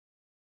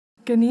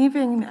Good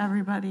evening,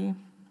 everybody.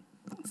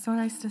 So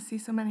nice to see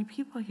so many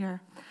people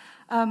here.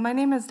 My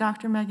name is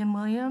Dr. Megan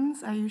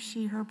Williams. I use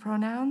she, her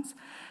pronouns,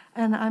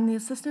 and I'm the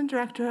Assistant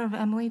Director of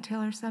Emily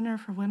Taylor Center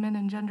for Women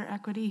and Gender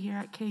Equity here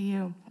at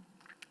KU.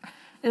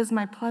 It is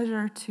my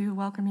pleasure to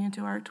welcome you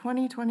to our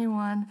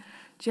 2021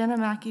 Jana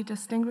Mackey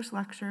Distinguished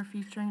Lecture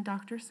featuring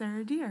Dr.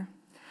 Sarah Deer.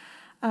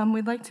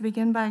 We'd like to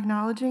begin by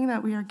acknowledging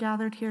that we are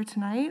gathered here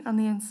tonight on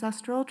the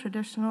ancestral,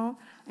 traditional,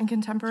 and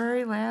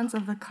contemporary lands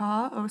of the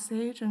Kaw,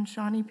 Osage, and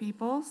Shawnee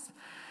peoples,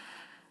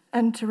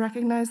 and to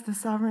recognize the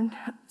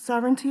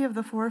sovereignty of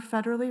the 4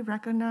 federally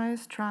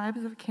recognized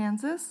tribes of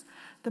Kansas,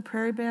 the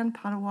Prairie Band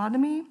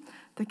Potawatomi,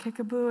 the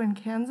Kickapoo in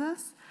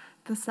Kansas,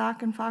 the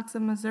Sac and Fox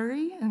of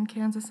Missouri in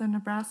Kansas and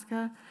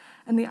Nebraska,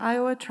 and the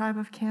Iowa tribe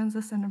of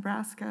Kansas and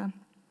Nebraska.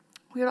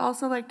 We would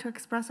also like to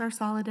express our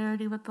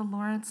solidarity with the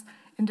Lawrence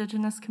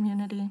Indigenous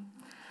community.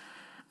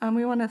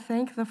 We want to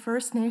thank the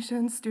First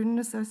Nations Student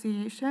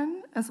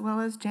Association, as well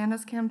as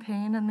Jana's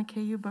campaign and the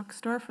KU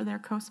Bookstore for their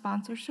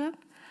co-sponsorship.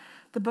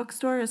 The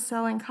bookstore is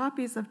selling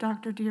copies of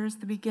Dr. Deer's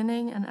The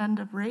Beginning and End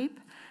of Rape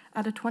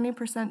at a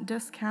 20%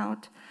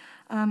 discount,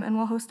 and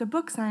will host a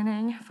book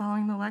signing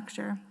following the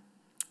lecture.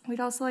 We'd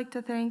also like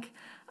to thank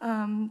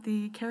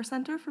the Care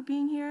Center for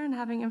being here and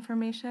having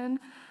information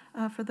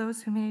for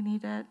those who may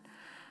need it.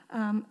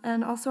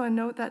 And also a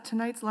note that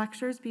tonight's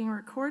lecture is being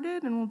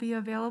recorded and will be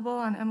available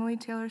on Emily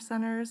Taylor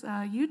Center's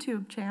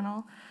YouTube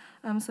channel.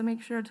 So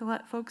make sure to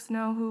let folks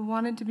know who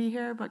wanted to be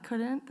here but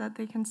couldn't, that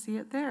they can see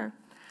it there.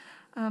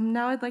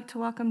 Now I'd like to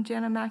welcome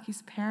Jana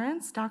Mackey's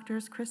parents,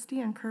 Doctors Christy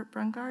and Kurt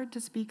Brungard, to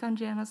speak on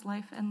Jana's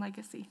life and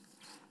legacy.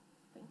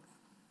 Thanks.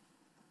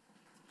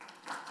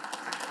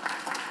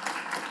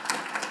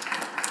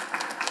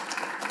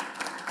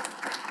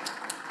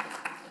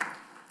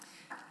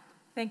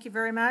 Thank you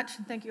very much,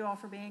 and thank you all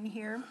for being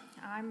here.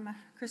 I'm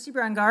Christy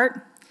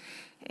Brungart,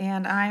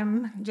 and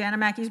I'm Jana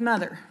Mackey's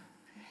mother.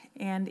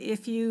 And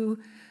if you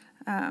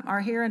are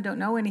here and don't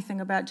know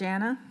anything about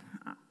Jana,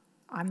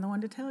 I'm the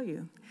one to tell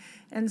you.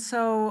 And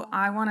so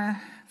I want to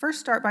first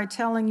start by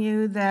telling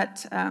you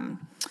that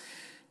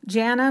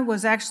Jana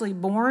was actually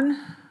born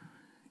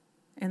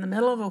in the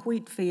middle of a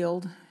wheat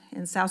field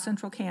in south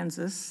central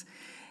Kansas.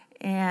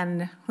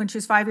 And when she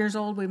was 5 years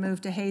old, we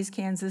moved to Hays,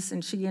 Kansas,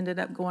 and she ended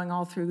up going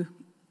all through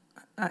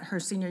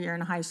her senior year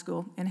in high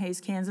school in Hays,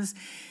 Kansas.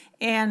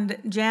 And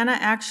Jana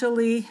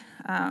actually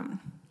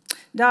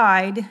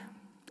died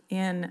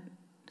in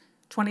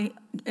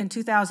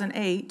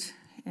 2008,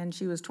 and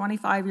she was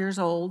 25 years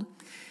old.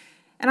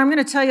 And I'm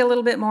going to tell you a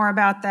little bit more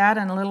about that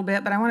in a little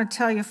bit, but I want to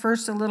tell you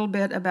first a little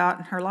bit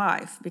about her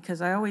life,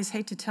 because I always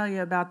hate to tell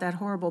you about that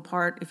horrible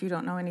part if you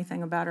don't know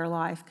anything about her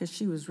life, because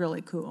she was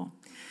really cool.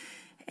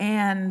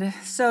 And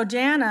so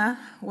Jana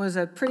was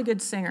a pretty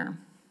good singer.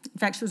 In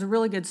fact, she was a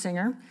really good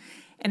singer.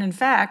 And in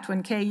fact,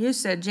 when KU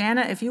said,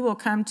 Jana, if you will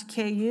come to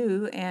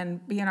KU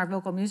and be in our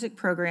vocal music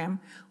program,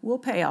 we'll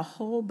pay a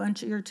whole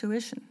bunch of your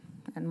tuition.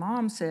 And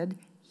Mom said,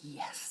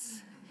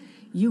 yes,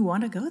 you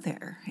want to go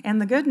there. And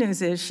the good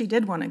news is she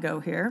did want to go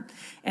here.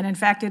 And in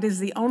fact, it is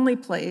the only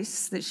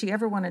place that she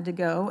ever wanted to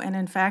go. And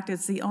in fact,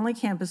 it's the only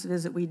campus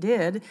visit we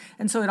did.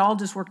 And so it all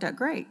just worked out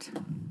great.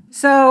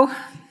 So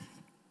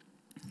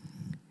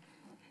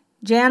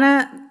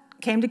Jana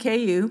came to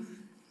KU,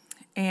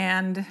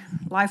 and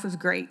life was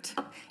great.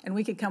 And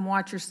we could come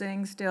watch her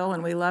sing still,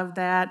 and we loved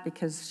that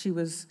because she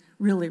was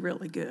really,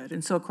 really good.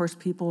 And so, of course,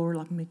 people were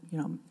like,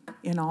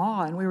 in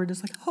awe, and we were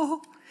just like, oh.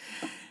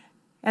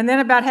 And then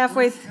about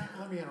halfway...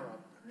 Let me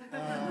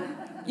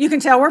interrupt. You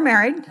can tell we're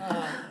married.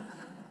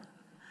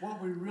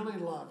 What we really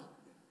loved,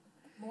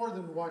 more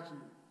than watching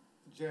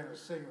Jana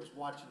sing, was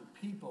watching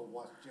people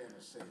watch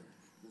Jana sing.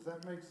 Does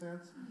that make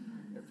sense?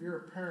 If you're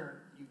a parent,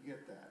 you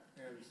get that.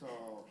 And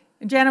so...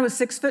 Jana was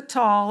 6 foot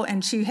tall,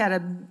 and she had a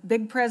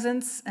big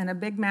presence and a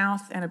big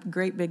mouth and a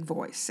great big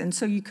voice. And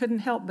so you couldn't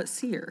help but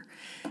see her.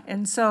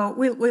 And so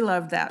we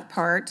loved that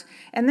part.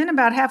 And then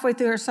about halfway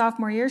through her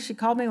sophomore year, she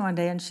called me one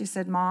day and she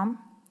said, Mom,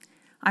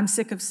 I'm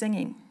sick of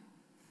singing.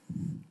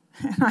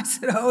 And I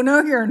said, oh,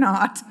 no, you're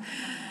not.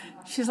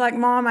 She's like,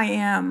 Mom, I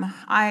am.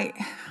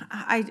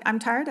 I'm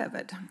tired of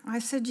it. I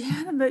said,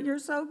 Jana, but you're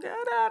so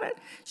good at it.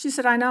 She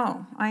said, I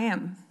know, I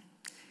am.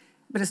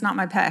 But it's not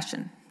my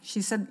passion.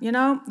 She said, you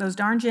know, those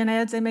darn gen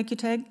eds they make you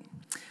take,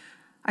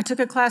 I took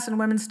a class in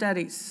women's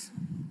studies,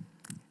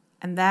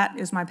 and that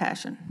is my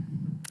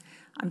passion.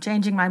 I'm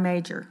changing my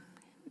major.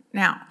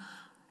 Now,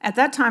 at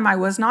that time, I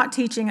was not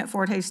teaching at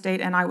Fort Hays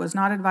State, and I was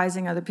not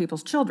advising other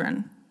people's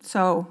children.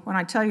 So when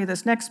I tell you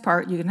this next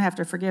part, you're going to have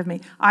to forgive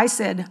me. I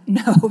said,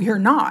 no, you're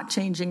not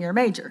changing your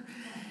major.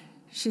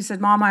 She said,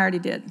 Mom, I already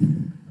did.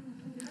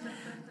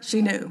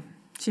 She knew.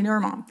 She knew her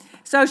mom.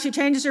 So she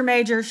changed her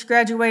major. She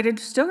graduated,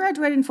 still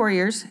graduated in 4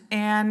 years,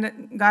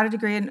 and got a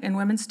degree in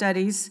women's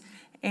studies,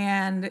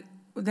 and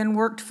then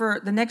worked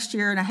for the next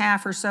year and a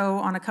half or so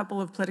on a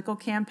couple of political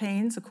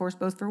campaigns, of course,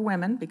 both for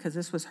women, because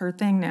this was her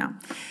thing now.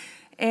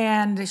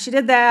 And she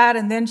did that,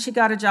 and then she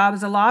got a job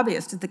as a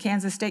lobbyist at the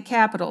Kansas State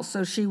Capitol.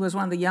 So she was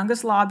one of the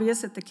youngest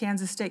lobbyists at the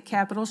Kansas State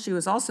Capitol. She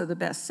was also the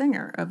best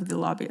singer of the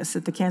lobbyists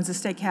at the Kansas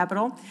State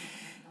Capitol.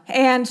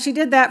 And she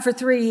did that for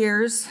 3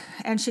 years,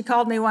 and she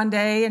called me one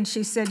day, and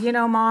she said, you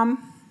know,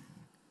 Mom,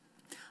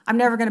 I'm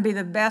never going to be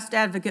the best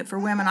advocate for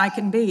women I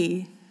can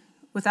be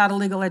without a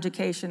legal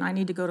education. I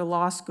need to go to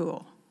law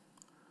school.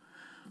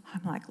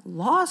 I'm like,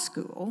 law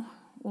school?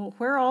 Well,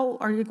 where all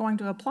are you going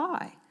to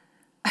apply?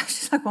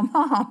 She's like, well,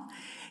 Mom,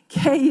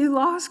 KU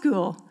Law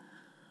School.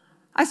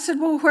 I said,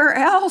 well, where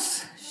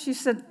else? She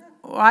said,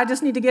 well, I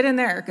just need to get in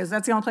there because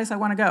that's the only place I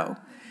want to go.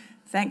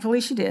 Thankfully,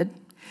 she did.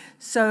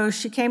 So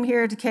she came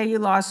here to KU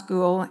Law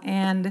School,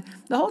 and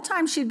the whole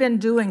time she'd been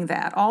doing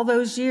that, all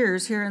those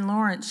years here in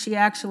Lawrence, she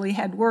actually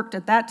had worked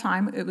at that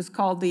time. It was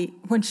called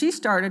when she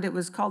started, it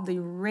was called the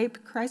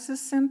Rape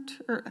Crisis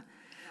Center.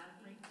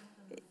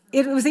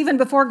 It was even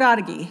before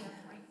Bodily.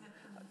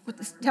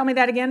 Tell me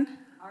that again.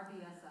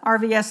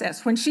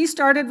 RVSS. When she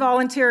started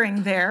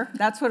volunteering there,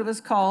 that's what it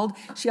was called.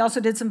 She also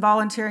did some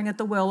volunteering at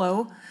the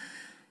Willow,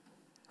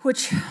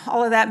 which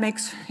all of that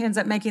ends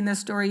up making this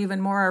story even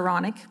more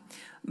ironic.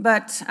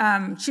 But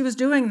she was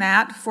doing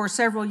that for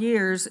several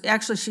years.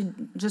 Actually, she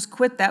just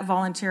quit that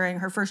volunteering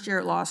her first year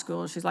at law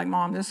school. She's like,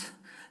 Mom,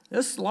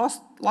 this law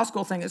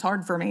school thing is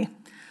hard for me.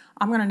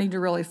 I'm going to need to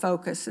really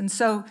focus. And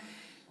so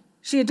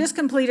she had just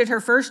completed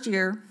her first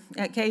year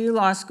at KU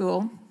Law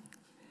School,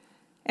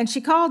 and she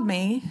called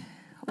me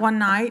one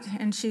night,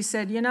 and she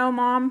said, you know,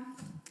 Mom,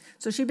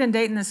 so she'd been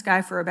dating this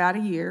guy for about a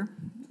year.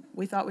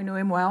 We thought we knew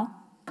him well.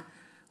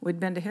 We'd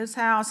been to his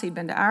house. He'd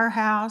been to our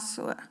house.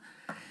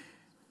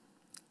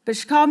 But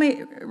she called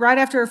me right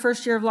after her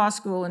first year of law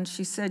school, and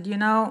she said, you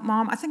know,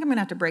 Mom, I think I'm going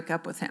to have to break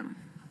up with him.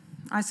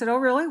 I said, oh,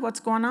 really? What's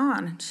going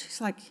on? And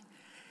she's like,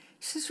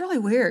 she's really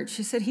weird.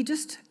 She said, he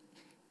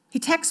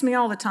texts me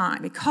all the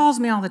time. He calls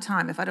me all the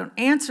time. If I don't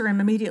answer him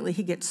immediately,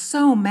 he gets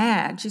so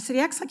mad. She said,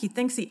 he acts like he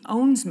thinks he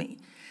owns me.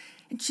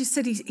 And she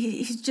said,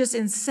 he's just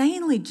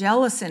insanely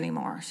jealous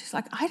anymore. She's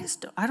like,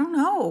 I don't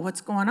know what's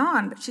going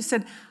on. But she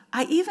said,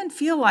 I even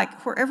feel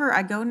like wherever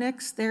I go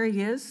next, there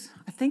he is.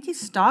 I think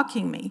he's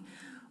stalking me.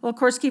 Well, of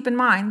course, keep in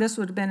mind, this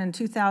would have been in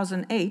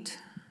 2008.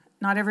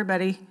 Not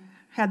everybody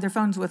had their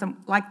phones with them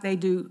like they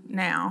do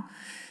now.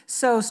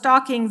 So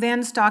stalking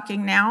then,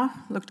 stalking now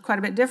looked quite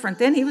a bit different.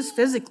 Then he was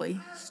physically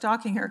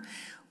stalking her.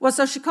 Well,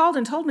 so she called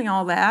and told me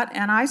all that,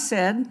 and I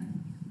said,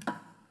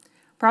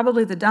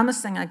 probably the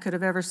dumbest thing I could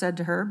have ever said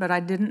to her, but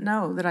I didn't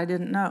know that I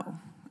didn't know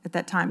at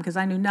that time because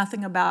I knew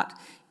nothing about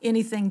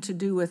anything to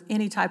do with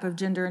any type of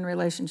gender and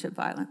relationship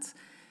violence.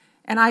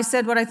 And I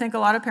said what I think a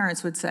lot of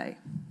parents would say.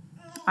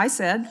 I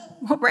said,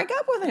 well, break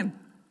up with him.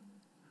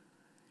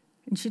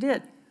 And she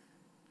did.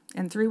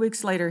 And 3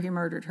 weeks later, he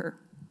murdered her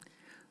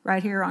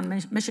right here on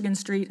Michigan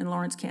Street in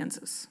Lawrence,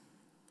 Kansas.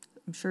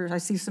 I'm sure I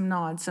see some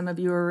nods. Some of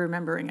you are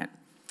remembering it.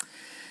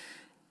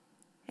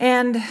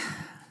 And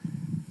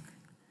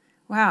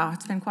wow,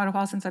 it's been quite a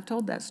while since I've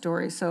told that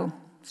story, so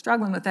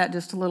struggling with that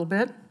just a little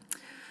bit.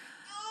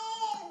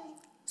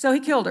 So he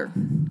killed her.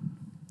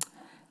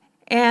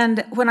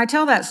 And when I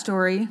tell that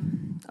story,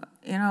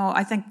 you know,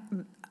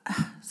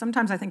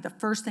 sometimes I think the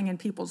first thing in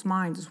people's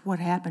minds is what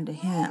happened to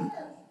him.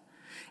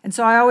 And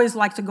so I always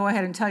like to go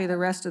ahead and tell you the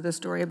rest of the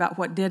story about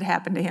what did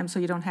happen to him so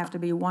you don't have to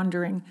be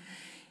wondering.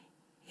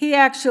 He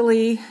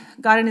actually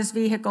got in his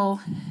vehicle,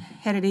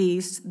 headed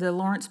east. The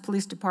Lawrence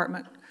Police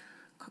Department,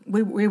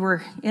 we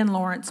were in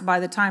Lawrence by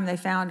the time they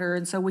found her,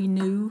 and so we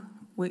knew.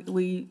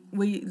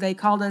 They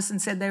called us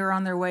and said they were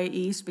on their way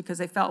east because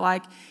they felt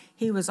like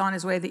he was on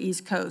his way to the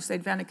East Coast.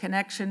 They'd found a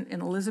connection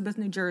in Elizabeth,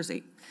 New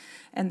Jersey,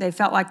 and they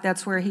felt like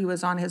that's where he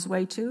was on his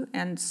way to.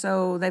 And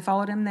so they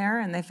followed him there,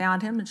 and they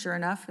found him, and sure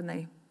enough,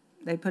 and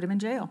they put him in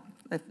jail.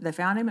 They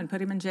found him and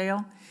put him in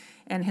jail,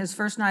 and his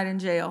first night in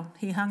jail,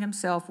 he hung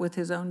himself with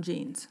his own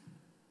jeans.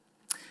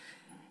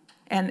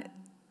 And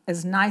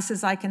as nice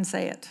as I can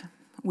say it,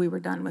 we were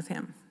done with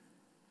him.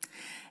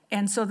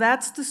 And so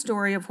that's the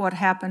story of what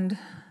happened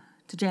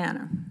to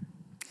Jana.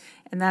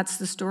 And that's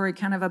the story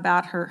kind of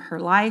about her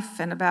life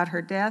and about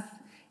her death.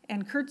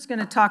 And Kurt's going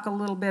to talk a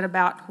little bit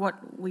about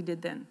what we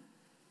did then.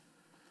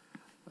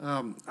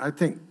 I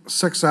think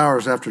 6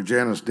 hours after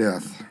Jana's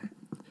death,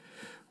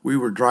 we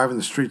were driving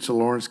the streets of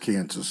Lawrence,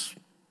 Kansas,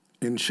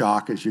 in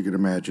shock, as you can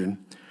imagine.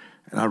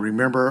 And I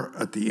remember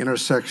at the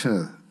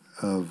intersection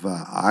of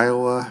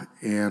Iowa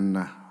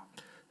and,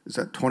 is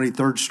that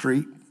 23rd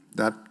Street,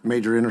 that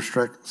major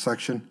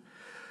intersection?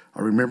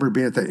 I remember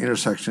being at that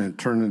intersection and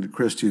turning to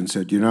Christy and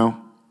said, you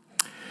know,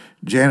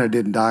 Jana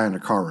didn't die in a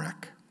car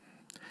wreck.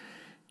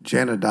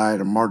 Jana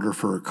died a martyr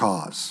for her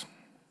cause.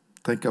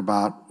 Think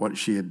about what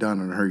she had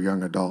done in her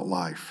young adult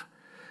life.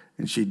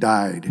 And she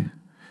died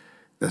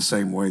the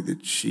same way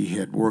that she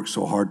had worked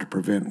so hard to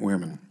prevent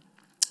women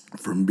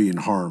from being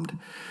harmed.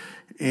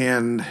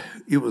 And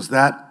it was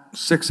that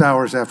 6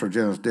 hours after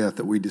Jana's death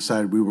that we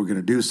decided we were going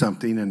to do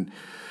something. And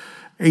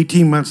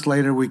 18 months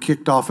later, we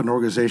kicked off an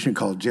organization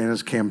called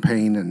Jana's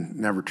Campaign and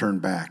never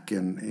turned back.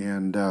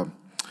 And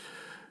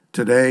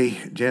Today,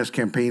 Jana's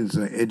Campaign is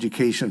an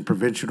education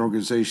prevention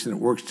organization that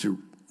works to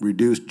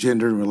reduce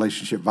gender and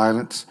relationship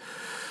violence.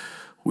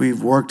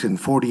 We've worked in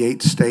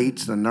 48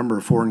 states and a number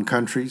of foreign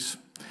countries,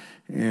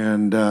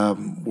 and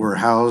we're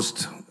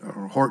housed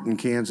in Horton,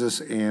 Kansas,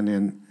 and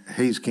in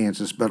Hayes,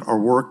 Kansas, but our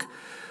work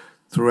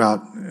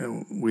throughout,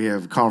 we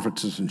have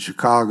conferences in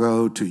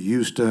Chicago, to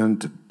Houston,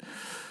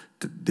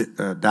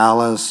 to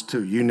Dallas,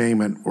 to you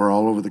name it. We're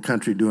all over the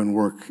country doing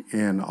work,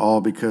 and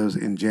all because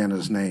in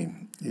Jana's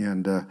name.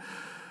 And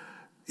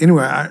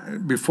anyway,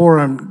 before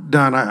I'm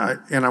done,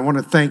 I want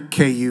to thank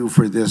KU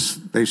for this.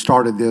 They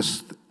started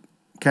this,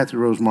 Kathy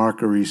Rose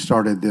Markery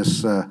started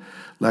this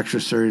lecture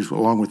series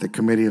along with a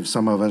committee of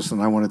some of us,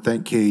 and I want to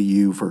thank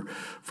KU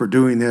for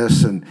doing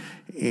this and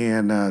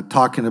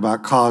talking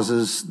about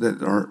causes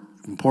that are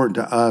important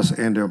to us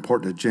and are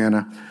important to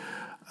Jana.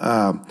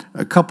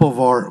 A couple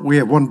of we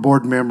have one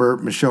board member,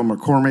 Michelle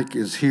McCormick,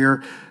 is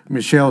here.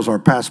 Michelle is our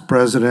past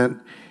president,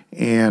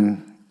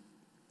 and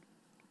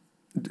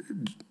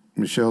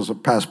Michelle's a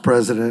past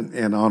president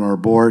and on our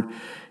board.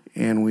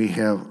 And we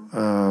have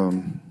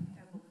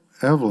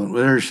Evelyn,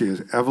 there she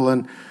is,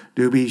 Evelyn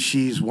Doobie.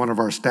 She's one of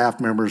our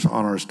staff members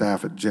on our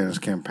staff at Jana's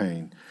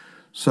Campaign.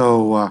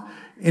 So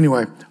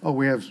anyway,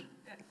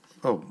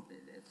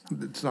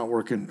 it's not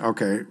working.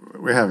 Okay,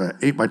 we have an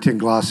 8x10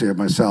 glossy of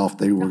myself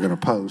they were going to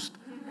post.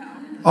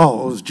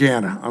 Oh, it was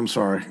Jana. I'm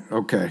sorry.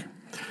 Okay.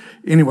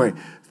 Anyway,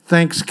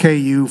 thanks,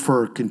 KU,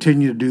 for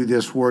continuing to do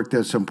this work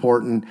that's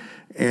important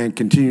and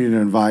continue to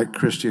invite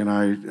Christy and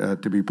I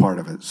to be part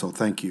of it. So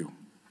thank you.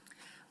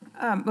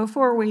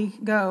 Before we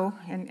go,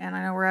 and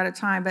I know we're out of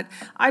time, but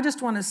I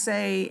just want to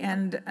say,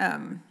 and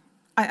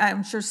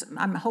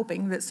I'm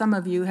hoping that some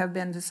of you have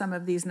been to some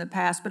of these in the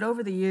past, but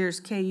over the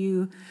years,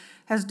 KU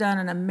has done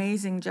an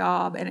amazing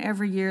job, and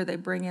every year they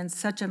bring in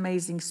such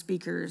amazing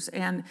speakers,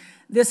 and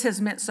this has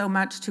meant so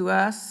much to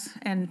us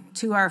and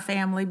to our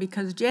family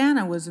because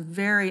Jana was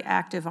very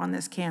active on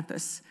this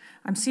campus.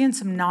 I'm seeing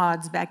some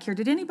nods back here.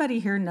 Did anybody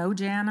here know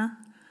Jana?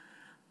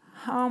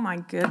 Oh my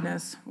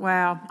goodness,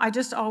 wow. I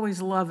just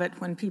always love it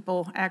when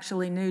people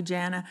actually knew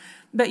Jana.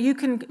 But you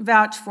can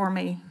vouch for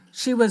me.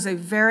 She was a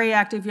very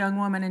active young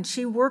woman, and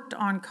she worked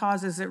on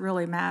causes that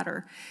really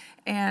matter.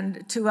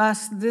 And to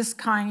us, this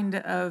kind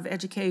of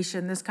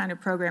education, this kind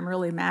of program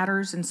really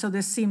matters. And so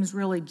this seems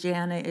really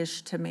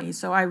Jana-ish to me.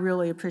 So I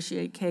really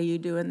appreciate KU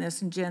doing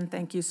this. And Jen,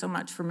 thank you so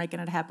much for making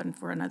it happen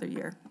for another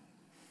year.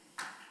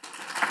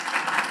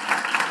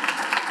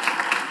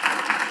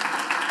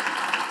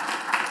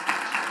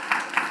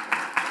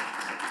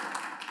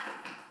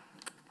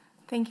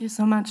 Thank you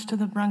so much to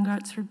the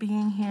Brungarts for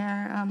being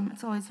here.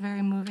 It's always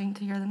very moving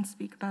to hear them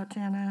speak about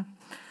Jana.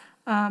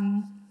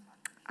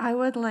 I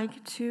would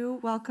like to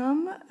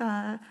welcome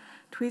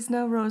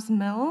Twisna Rose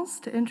Mills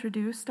to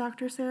introduce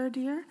Dr. Sarah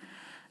Deer.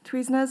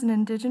 Twisna is an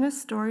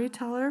indigenous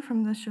storyteller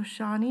from the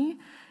Shoshone,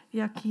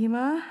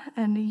 Yakima,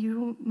 and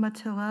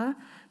Umatilla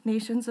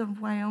nations of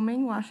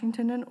Wyoming,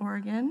 Washington, and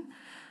Oregon.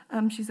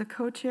 She's a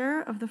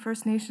co-chair of the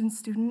First Nations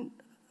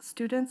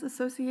Students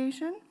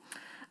Association,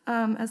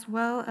 as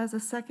well as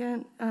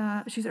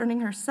she's earning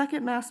her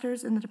second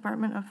master's in the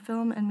Department of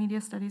Film and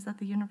Media Studies at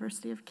the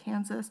University of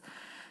Kansas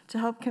to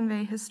help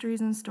convey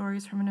histories and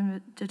stories from an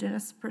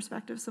indigenous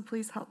perspective. So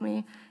please help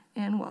me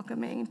in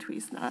welcoming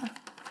Twisna.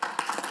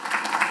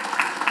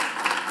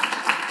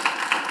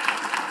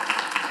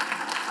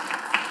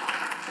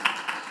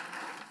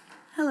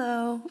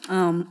 Hello.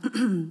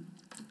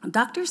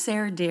 Dr.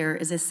 Sarah Deer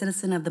is a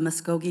citizen of the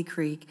Muscogee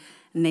Creek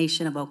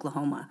Nation of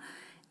Oklahoma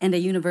and a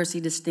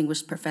University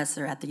Distinguished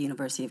Professor at the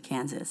University of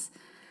Kansas.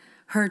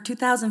 Her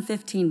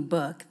 2015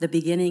 book, The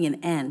Beginning and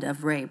End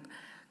of Rape,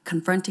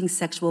 Confronting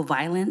Sexual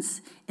Violence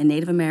in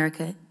Native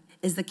America,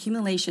 is the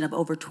accumulation of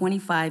over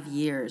 25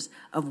 years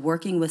of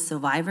working with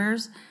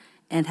survivors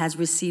and has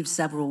received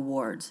several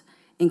awards,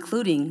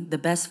 including the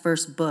Best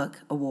First Book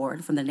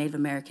Award from the Native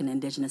American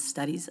Indigenous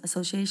Studies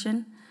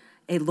Association,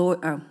 a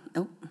lawyer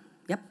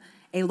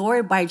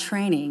by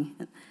training,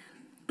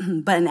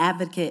 but an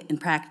advocate in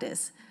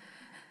practice.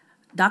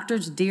 Dr.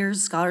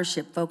 Deer's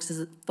scholarship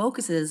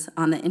focuses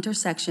on the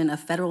intersection of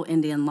federal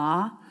Indian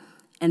law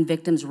and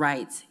victims'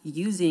 rights,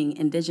 using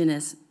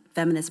indigenous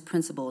feminist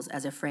principles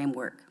as a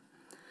framework.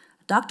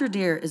 Dr.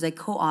 Deer is a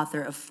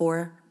co-author of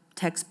 4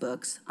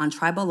 textbooks on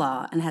tribal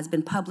law and has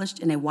been published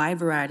in a wide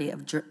variety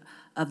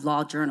of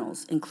law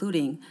journals,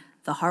 including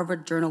the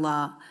Harvard Journal of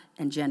Law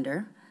and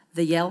Gender,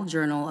 the Yale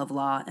Journal of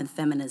Law and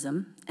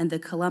Feminism, and the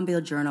Columbia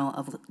Journal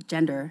of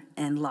Gender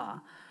and Law.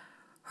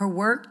 Her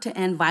work to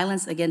end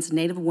violence against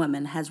Native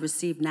women has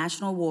received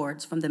national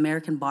awards from the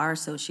American Bar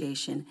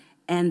Association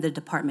and the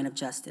Department of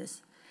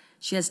Justice.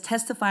 She has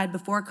testified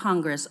before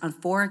Congress on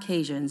 4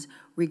 occasions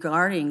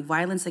regarding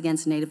violence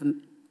against Native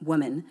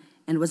women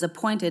and was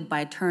appointed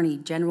by Attorney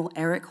General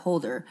Eric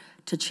Holder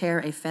to chair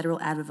a federal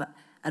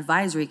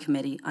advisory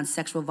committee on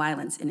sexual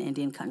violence in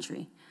Indian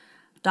country.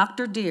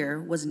 Dr. Deer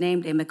was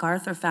named a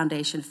MacArthur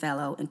Foundation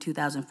Fellow in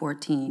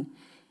 2014.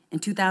 In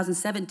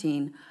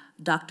 2017,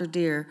 Dr.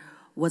 Deer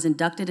was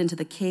inducted into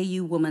the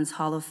KU Women's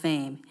Hall of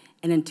Fame,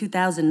 and in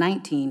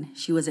 2019,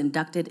 she was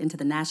inducted into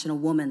the National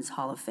Women's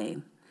Hall of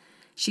Fame.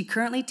 She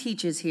currently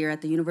teaches here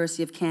at the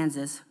University of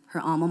Kansas,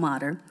 her alma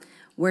mater,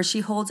 where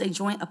she holds a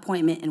joint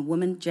appointment in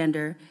Women,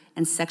 Gender,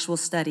 and Sexual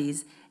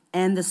Studies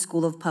and the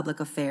School of Public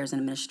Affairs and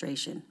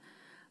Administration.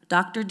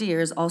 Dr.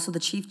 Deer is also the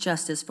Chief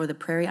Justice for the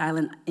Prairie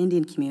Island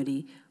Indian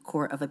Community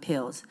Court of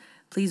Appeals.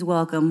 Please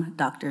welcome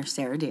Dr.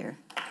 Sarah Deer.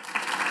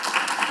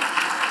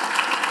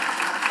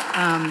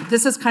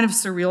 This is kind of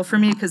surreal for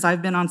me because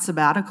I've been on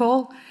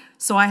sabbatical,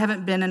 so I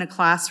haven't been in a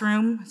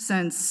classroom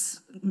since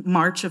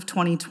March of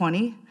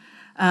 2020.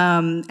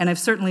 And I've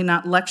certainly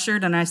not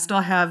lectured, and I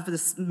still have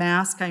this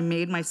mask I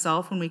made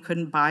myself when we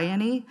couldn't buy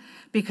any,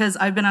 because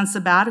I've been on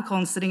sabbatical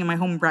and sitting in my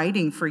home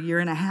writing for a year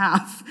and a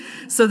half.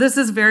 So this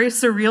is very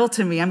surreal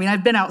to me. I mean,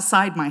 I've been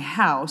outside my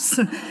house,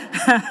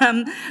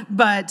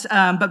 but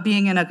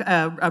being in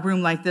a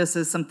room like this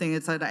is something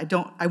that's,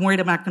 I'm worried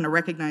I'm not going to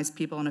recognize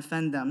people and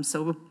offend them,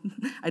 so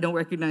I don't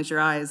recognize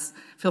your eyes.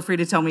 Feel free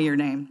to tell me your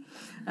name.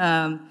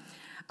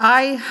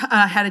 I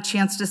had a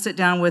chance to sit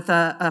down with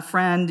a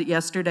friend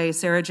yesterday,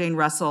 Sarah Jane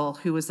Russell,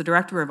 who was the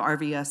director of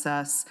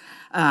RVSS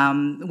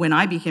when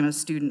I became a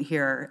student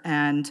here.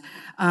 And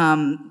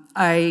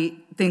I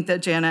think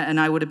that Jana and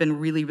I would have been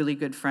really, really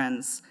good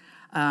friends.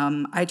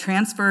 I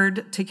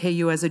transferred to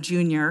KU as a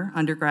junior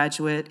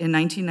undergraduate in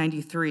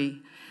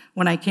 1993.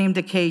 When I came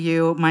to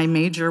KU, my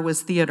major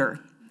was theater.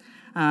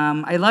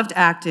 I loved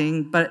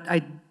acting, but I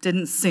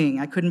didn't sing.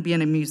 I couldn't be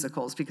in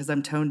musicals because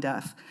I'm tone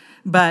deaf.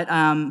 But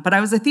I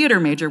was a theater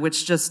major,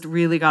 which just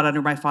really got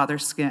under my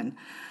father's skin.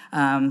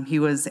 He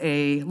was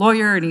a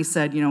lawyer, and he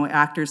said, you know,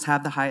 actors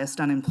have the highest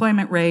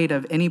unemployment rate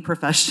of any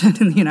profession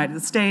in the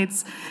United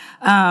States.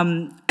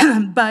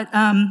 But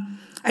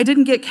I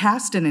didn't get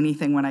cast in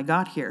anything when I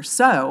got here,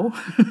 so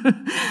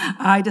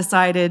I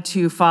decided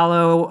to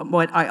follow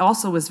what I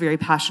also was very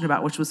passionate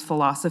about, which was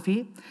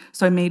philosophy.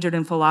 So I majored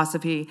in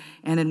philosophy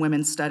and in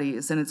women's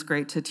studies, and it's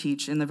great to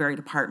teach in the very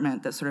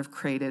department that sort of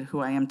created who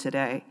I am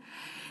today.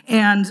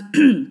 And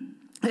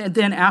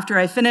then after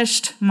I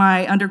finished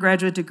my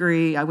undergraduate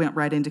degree, I went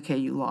right into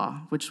KU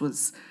Law, which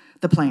was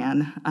the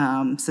plan,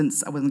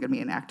 since I wasn't going to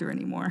be an actor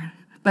anymore.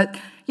 But,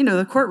 you know,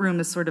 the courtroom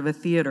is sort of a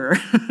theater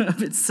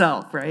of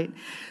itself, right?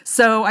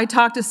 So I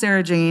talked to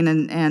Sarah Jane,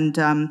 and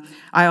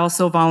I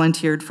also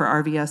volunteered for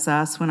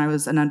RVSS when I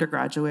was an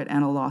undergraduate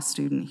and a law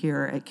student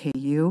here at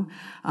KU.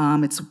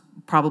 It's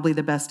probably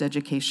the best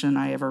education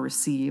I ever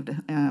received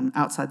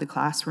outside the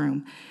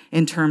classroom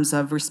in terms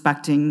of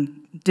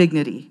respecting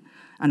dignity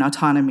and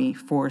autonomy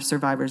for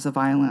survivors of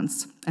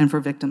violence and for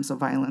victims of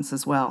violence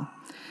as well.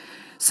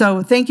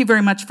 So thank you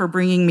very much for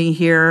bringing me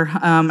here.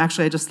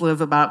 Actually, I just live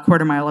about a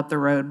quarter mile up the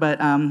road, but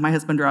my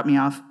husband dropped me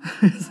off.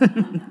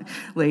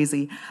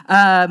 Lazy.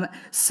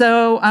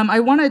 So I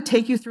want to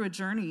take you through a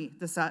journey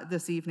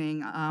this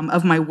evening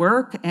of my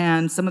work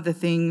and some of the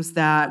things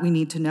that we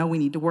need to know, we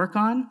need to work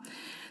on.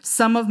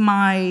 Some of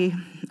my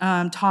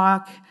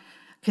talk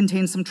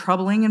contains some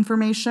troubling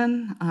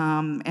information,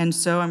 and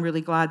so I'm really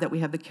glad that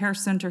we have the Care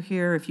Center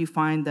here. If you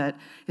find that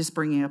it's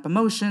bringing up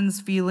emotions,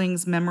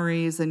 feelings,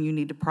 memories, and you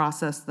need to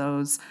process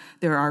those,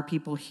 there are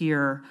people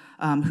here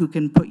who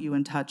can put you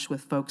in touch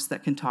with folks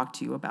that can talk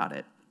to you about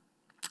it.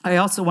 I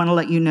also want to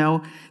let you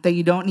know that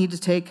you don't need to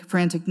take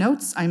frantic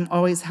notes. I'm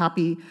always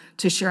happy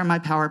to share my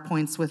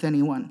PowerPoints with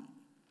anyone.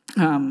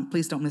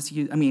 Please don't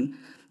misuse,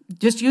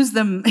 just use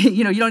them,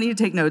 you don't need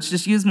to take notes,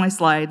 just use my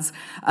slides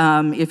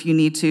if you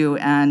need to,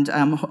 and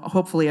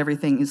hopefully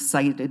everything is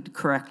cited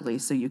correctly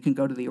so you can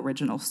go to the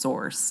original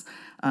source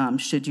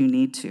should you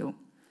need to.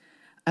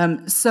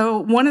 So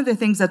one of the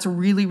things that's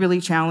really, really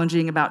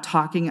challenging about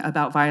talking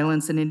about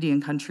violence in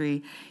Indian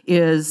country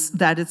is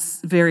that it's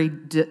very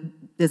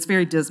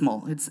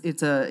dismal.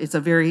 It's a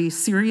very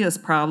serious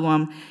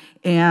problem,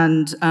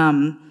 and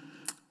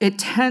it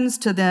tends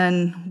to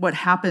then, what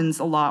happens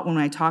a lot when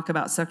I talk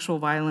about sexual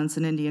violence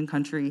in Indian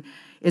country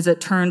is it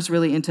turns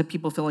really into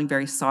people feeling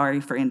very sorry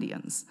for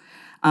Indians.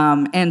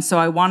 And so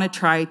I want to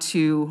try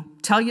to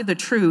tell you the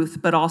truth,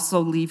 but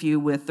also leave you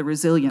with the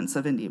resilience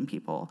of Indian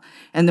people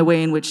and the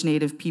way in which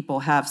Native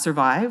people have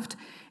survived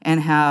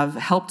and have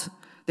helped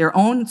their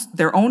own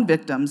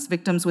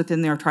victims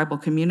within their tribal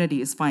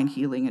communities find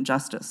healing and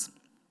justice.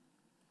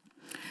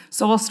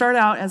 So we'll start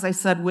out, as I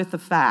said, with the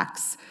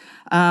facts.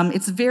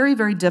 It's very,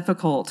 very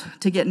difficult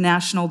to get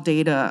national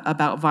data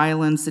about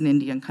violence in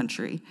Indian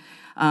country.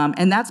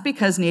 And that's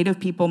because Native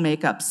people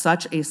make up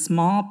such a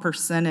small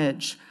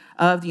percentage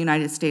of the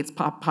United States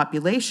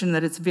population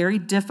that it's very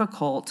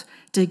difficult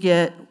to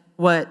get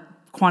what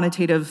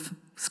quantitative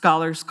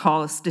scholars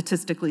call a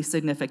statistically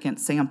significant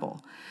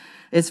sample.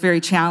 It's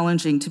very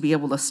challenging to be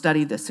able to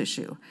study this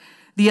issue.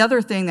 The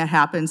other thing that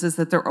happens is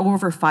that there are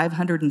over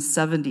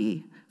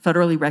 570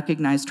 federally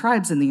recognized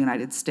tribes in the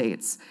United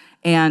States,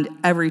 and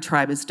every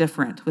tribe is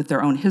different with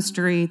their own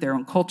history, their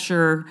own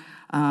culture,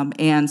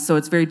 and so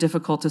it's very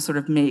difficult to sort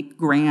of make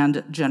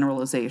grand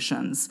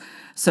generalizations.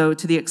 So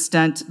to the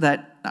extent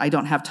that I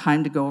don't have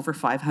time to go over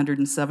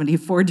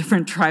 574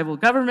 different tribal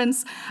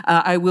governments.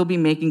 I will be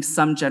making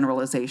some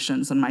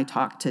generalizations in my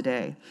talk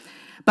today.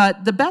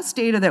 But the best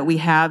data that we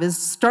have is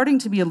starting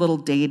to be a little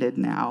dated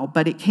now,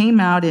 but it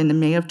came out in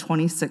May of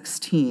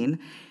 2016,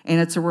 and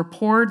it's a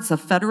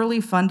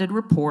federally funded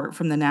report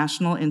from the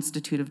National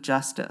Institute of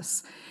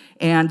Justice.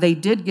 And they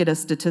did get a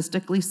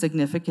statistically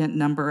significant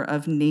number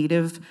of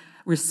Native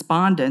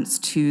respondents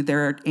to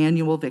their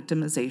annual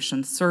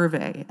victimization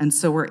survey, and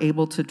so we're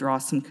able to draw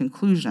some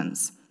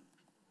conclusions.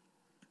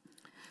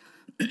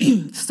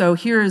 So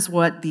here is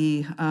what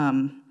the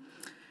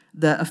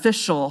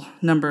official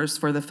numbers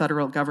for the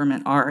federal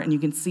government are, and you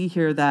can see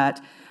here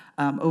that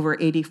over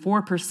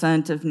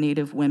 84% of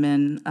Native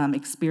women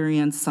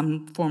experience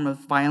some form of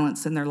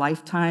violence in their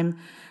lifetime,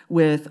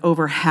 with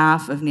over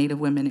half of Native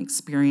women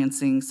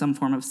experiencing some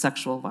form of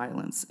sexual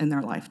violence in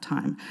their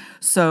lifetime.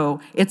 So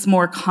it's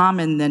more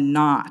common than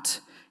not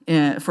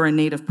for a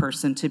Native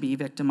person to be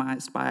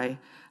victimized by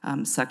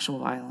sexual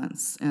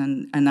violence.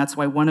 And that's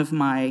why one of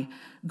my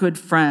good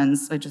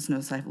friends, I just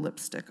noticed I have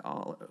lipstick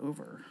all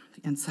over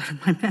the inside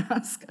of my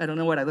mask. I don't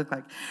know what I look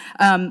like.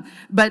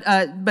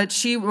 But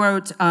she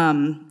wrote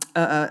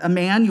a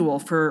manual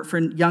for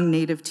young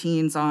Native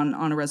teens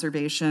on a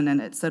reservation,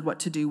 and it said what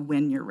to do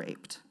when you're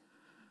raped.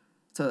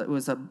 So it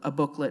was a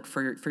booklet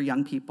for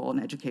young people, an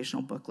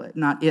educational booklet,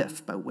 not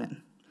if, but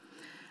when.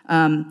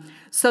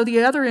 So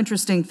the other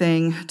interesting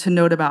thing to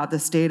note about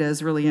this data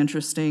is really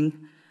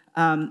interesting.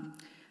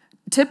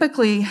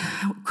 Typically,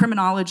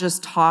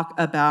 criminologists talk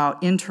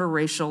about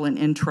interracial and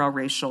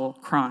intraracial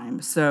crime.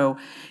 So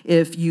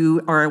if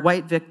you are a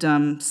white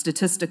victim,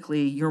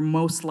 statistically, you're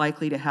most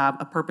likely to have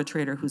a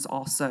perpetrator who's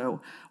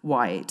also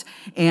white.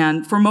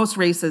 And for most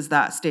races,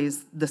 that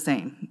stays the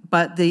same.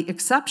 But the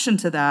exception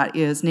to that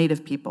is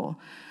Native people.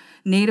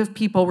 Native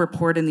people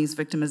report in these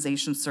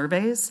victimization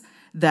surveys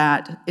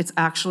that it's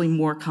actually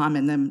more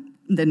common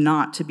than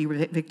not to be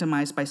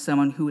victimized by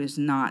someone who is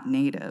not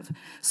Native.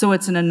 So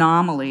it's an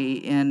anomaly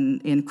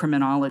in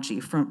criminology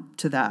from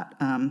that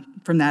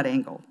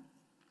angle.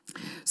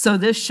 So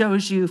this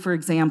shows you, for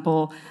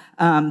example,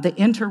 the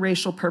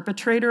interracial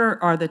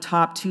perpetrator are the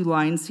top two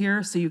lines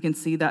here. So you can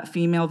see that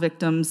female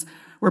victims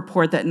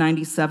report that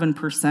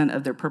 97%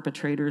 of their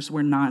perpetrators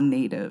were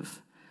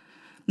non-Native.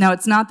 Now,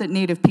 it's not that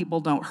Native people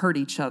don't hurt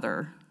each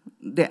other.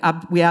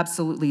 We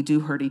absolutely do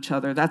hurt each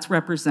other. That's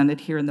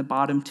represented here in the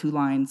bottom two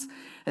lines.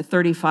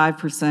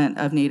 35%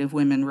 of Native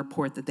women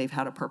report that they've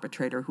had a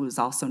perpetrator who is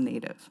also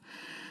Native.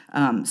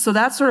 So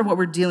that's sort of what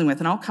we're dealing with,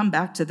 and I'll come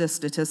back to this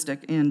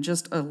statistic in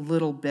just a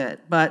little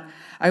bit. But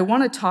I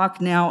want to talk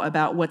now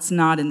about what's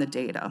not in the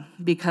data,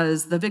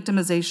 because the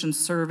victimization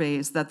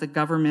surveys that the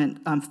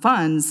government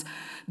funds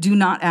do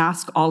not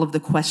ask all of the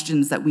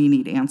questions that we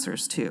need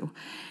answers to.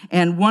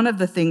 And one of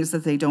the things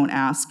that they don't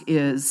ask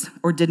is,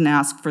 or didn't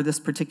ask for this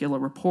particular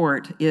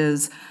report,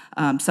 is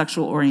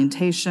sexual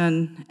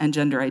orientation and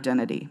gender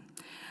identity.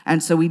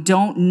 And so we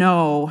don't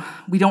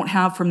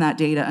have from that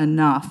data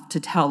enough to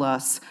tell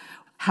us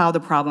how the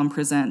problem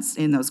presents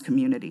in those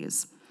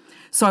communities.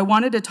 So I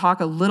wanted to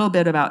talk a little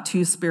bit about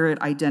two-spirit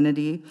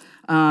identity.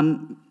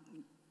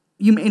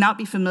 You may not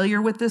be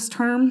familiar with this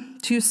term,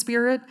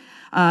 two-spirit.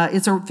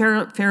 It's a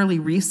fairly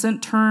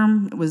recent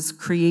term. It was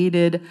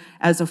created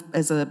as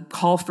a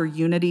call for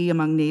unity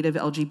among Native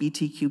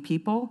LGBTQ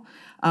people.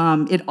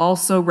 It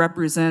also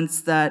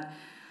represents that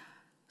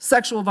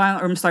sexual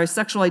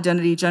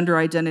identity, gender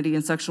identity,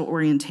 and sexual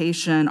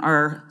orientation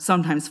are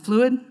sometimes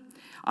fluid.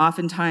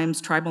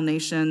 Oftentimes, tribal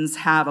nations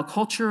have a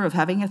culture of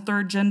having a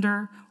third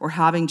gender or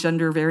having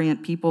gender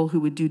variant people who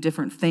would do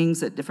different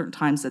things at different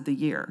times of the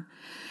year.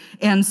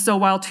 And so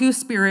while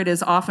two-spirit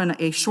is often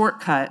a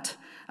shortcut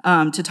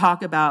to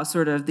talk about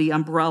sort of the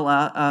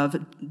umbrella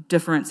of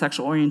different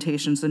sexual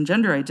orientations and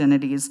gender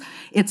identities,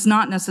 it's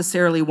not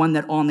necessarily one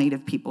that all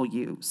Native people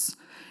use.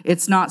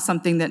 It's not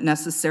something that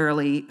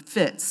necessarily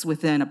fits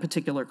within a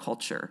particular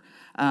culture.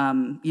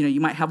 You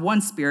might have one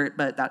spirit,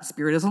 but that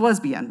spirit is a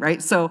lesbian,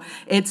 right? So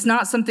it's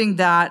not something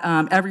that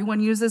everyone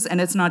uses,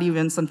 and it's not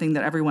even something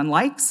that everyone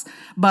likes,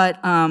 but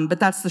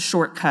that's the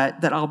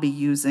shortcut that I'll be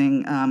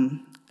using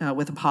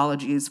with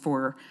apologies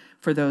for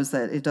those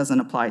that it doesn't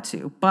apply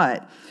to.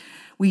 But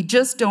we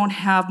just don't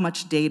have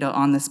much data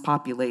on this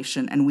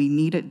population, and we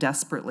need it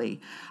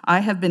desperately. I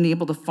have been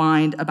able to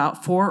find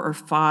about 4 or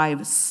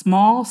 5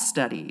 small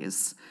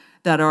studies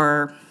that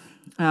are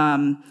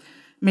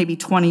maybe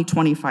 20,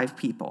 25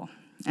 people.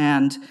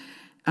 And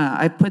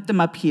I put them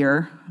up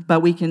here,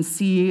 but we can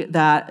see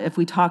that if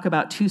we talk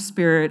about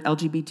two-spirit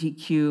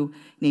LGBTQ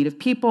Native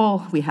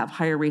people, we have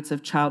higher rates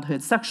of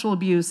childhood sexual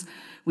abuse,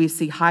 we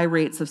see high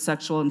rates of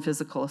sexual and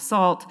physical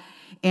assault,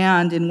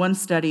 and in one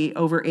study,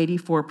 over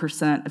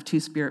 84% of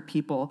two-spirit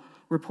people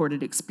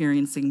reported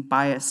experiencing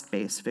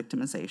bias-based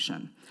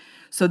victimization.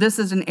 So this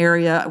is an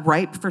area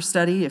ripe for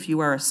study if you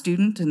are a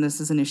student and this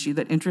is an issue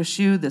that interests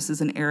you. This is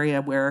an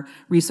area where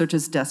research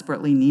is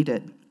desperately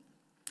needed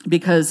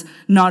because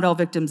not all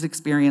victims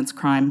experience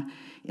crime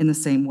in the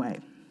same way.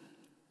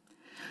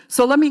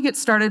 So let me get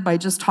started by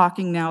just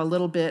talking now a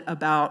little bit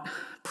about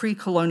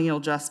pre-colonial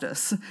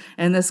justice.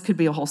 And this could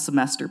be a whole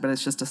semester, but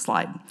it's just a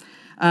slide.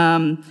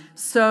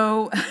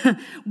 So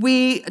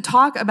we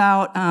talk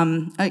about,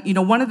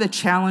 one of the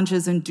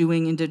challenges in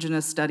doing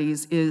Indigenous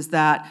studies is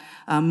that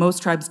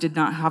most tribes did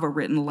not have a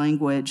written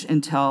language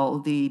until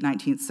the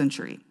 19th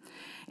century.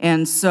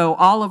 And so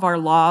all of our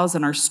laws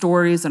and our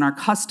stories and our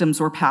customs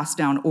were passed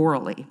down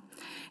orally.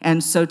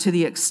 And so to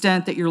the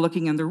extent that you're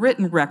looking in the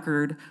written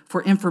record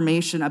for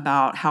information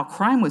about how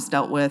crime was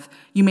dealt with,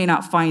 you may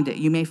not find it.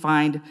 You may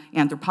find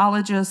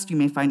anthropologists, you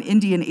may find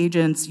Indian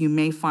agents, you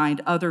may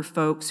find other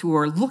folks who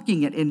are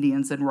looking at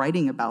Indians and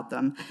writing about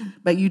them,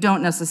 but you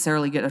don't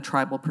necessarily get a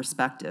tribal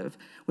perspective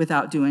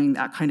without doing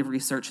that kind of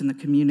research in the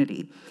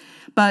community.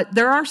 But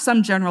there are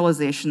some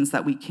generalizations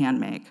that we can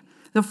make.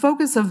 The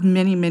focus of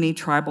many, many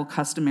tribal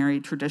customary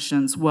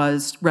traditions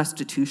was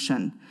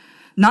restitution.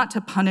 Not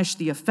to punish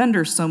the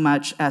offender so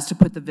much as to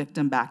put the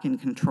victim back in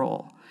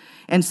control.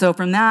 And so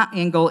from that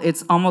angle,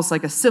 it's almost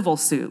like a civil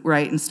suit,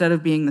 right? Instead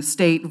of being the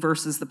state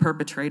versus the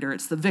perpetrator,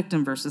 it's the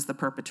victim versus the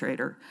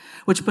perpetrator,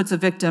 which puts a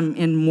victim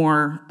in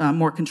more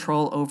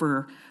control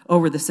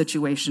over the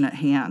situation at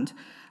hand.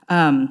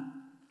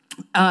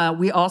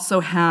 We also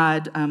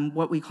had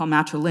what we call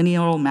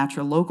matrilineal,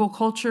 matrilocal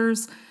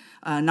cultures.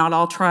 Not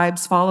all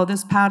tribes follow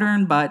this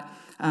pattern, but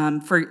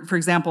for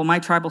example, my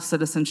tribal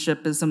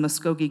citizenship is a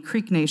Muscogee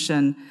Creek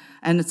Nation,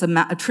 and it's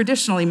a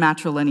traditionally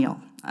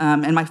matrilineal.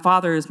 And my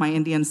father is my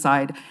Indian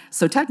side.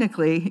 So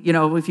technically,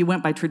 if you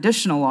went by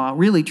traditional law,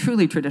 really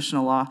truly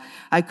traditional law,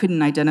 I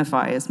couldn't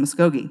identify as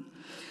Muscogee.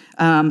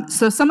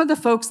 So some of the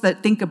folks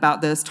that think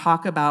about this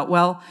talk about,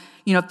 well,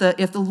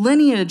 if the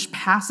lineage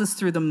passes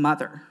through the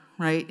mother,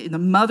 right? The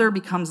mother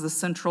becomes the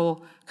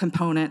central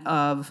component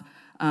of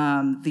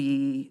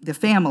the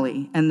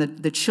family, and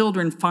the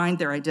children find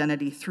their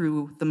identity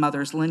through the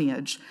mother's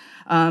lineage.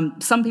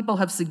 Some people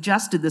have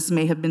suggested this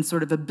may have been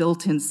sort of a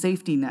built-in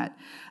safety net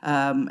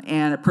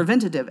and a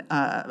preventative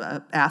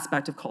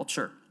aspect of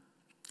culture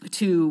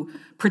to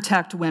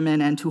protect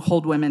women and to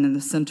hold women in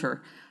the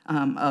center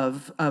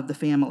of the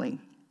family.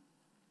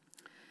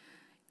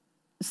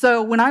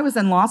 So when I was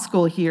in law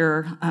school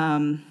here,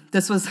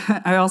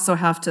 I also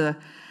have to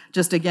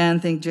just again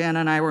think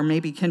Jana and I were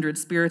maybe kindred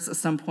spirits at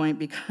some point,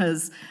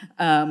 because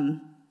I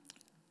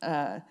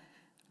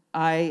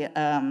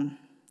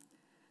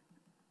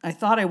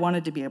thought I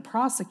wanted to be a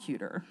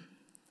prosecutor.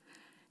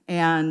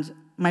 And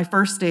my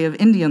first day of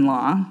Indian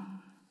law,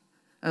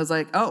 I was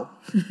like, oh,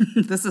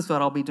 this is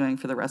what I'll be doing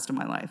for the rest of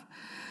my life.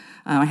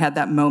 I had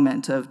that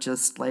moment of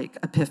just like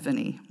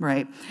epiphany,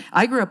 right?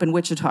 I grew up in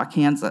Wichita,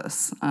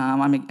 Kansas.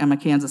 I'm a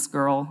Kansas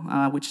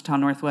girl, Wichita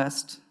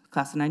Northwest,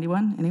 class of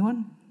 91,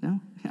 anyone?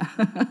 No?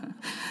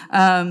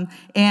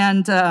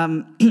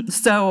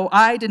 So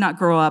I did not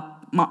grow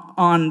up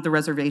on the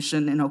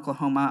reservation in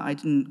Oklahoma.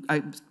 I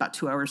was about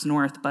 2 hours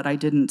north, but I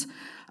didn't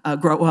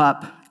grow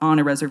up on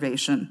a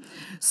reservation.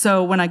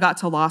 So when I got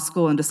to law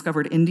school and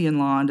discovered Indian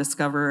law and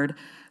discovered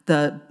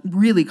the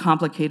really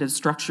complicated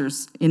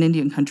structures in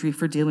Indian country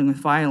for dealing with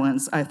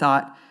violence, I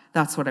thought,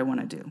 that's what I want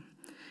to do.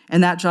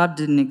 And that job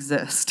didn't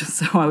exist,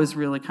 so I was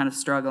really kind of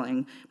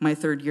struggling my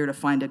third year to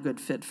find a good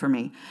fit for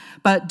me.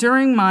 But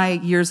during my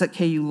years at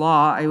KU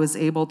Law, I was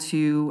able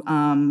to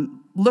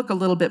look a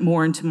little bit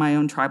more into my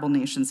own tribal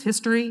nation's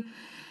history.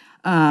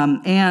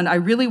 And I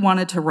really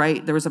wanted to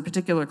write, there was a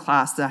particular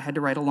class that I had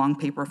to write a long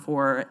paper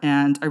for,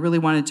 and I really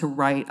wanted to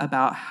write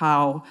about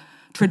how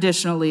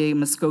traditionally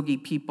Muscogee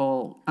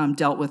people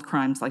dealt with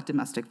crimes like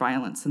domestic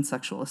violence and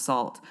sexual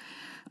assault.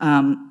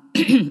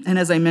 And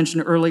as I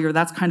mentioned earlier,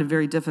 that's kind of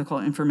very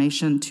difficult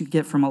information to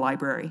get from a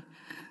library.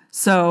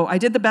 So I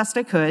did the best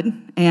I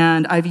could,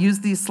 and I've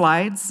used these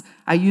slides.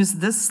 I used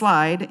this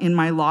slide in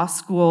my law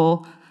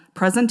school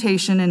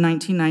presentation in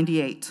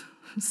 1998,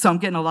 so I'm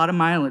getting a lot of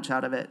mileage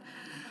out of it.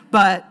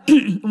 But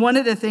one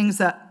of the things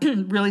that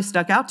really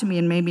stuck out to me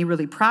and made me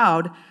really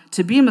proud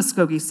to be a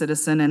Muscogee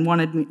citizen and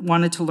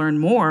wanted to learn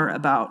more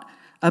about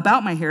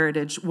my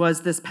heritage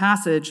was this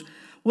passage.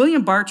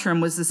 William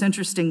Bartram was this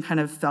interesting kind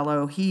of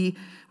fellow. He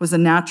was a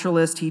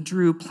naturalist. He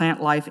drew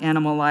plant life,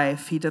 animal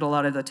life. He did a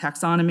lot of the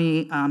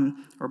taxonomy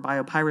or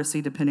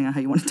biopiracy, depending on how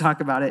you want to talk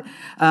about it,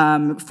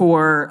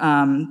 for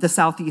the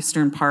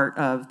southeastern part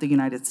of the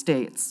United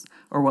States,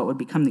 or what would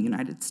become the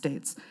United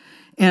States.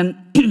 And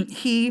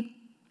he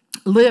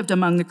lived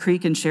among the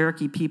Creek and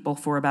Cherokee people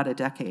for about a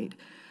decade.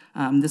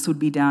 This would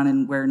be down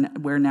in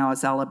where now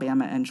is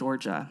Alabama and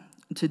Georgia,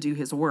 to do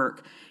his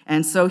work.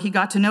 And so he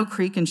got to know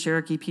Creek and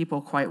Cherokee people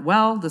quite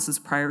well. This is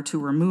prior to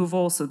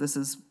removal, so this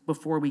is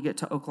before we get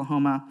to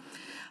Oklahoma.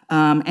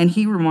 And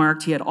he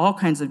remarked he had all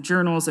kinds of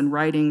journals and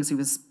writings. He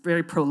was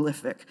very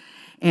prolific.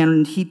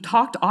 And he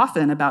talked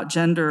often about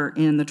gender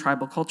in the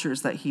tribal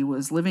cultures that he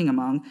was living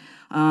among,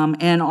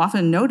 and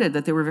often noted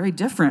that they were very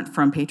different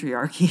from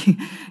patriarchy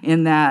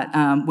in that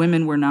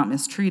women were not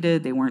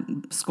mistreated, they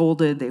weren't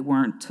scolded, they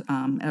weren't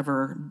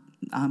ever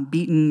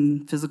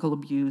beaten, physical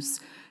abuse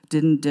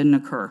didn't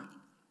occur.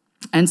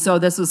 And so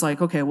this was like,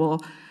 okay,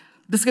 well,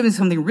 this gives me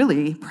something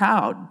really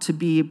proud to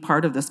be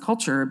part of this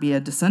culture, be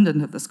a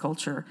descendant of this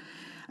culture.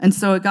 And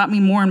so it got me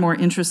more and more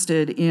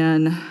interested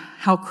in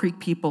how Creek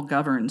people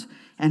governed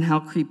and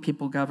how Creek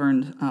people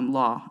governed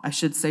law. I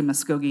should say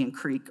Muscogee and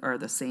Creek are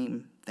the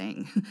same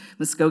thing.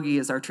 Muscogee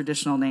is our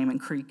traditional name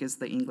and Creek is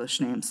the English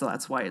name, so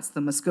that's why it's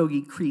the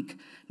Muscogee Creek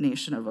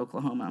Nation of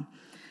Oklahoma.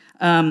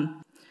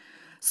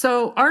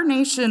 So our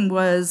nation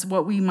was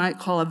what we might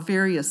call a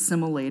very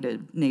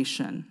assimilated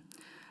nation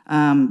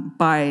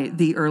by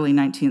the early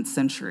 19th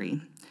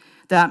century.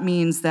 That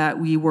means that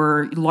we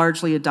were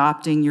largely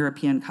adopting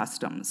European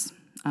customs,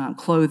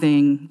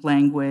 clothing,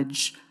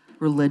 language,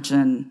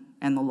 religion,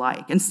 and the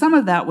like. And some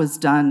of that was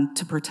done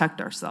to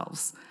protect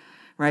ourselves,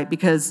 right?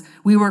 Because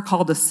we were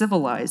called a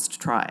civilized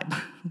tribe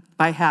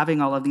by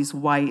having all of these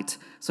white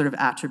sort of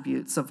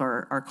attributes of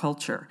our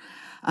culture.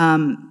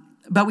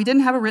 But we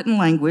didn't have a written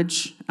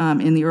language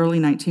in the early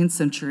 19th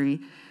century,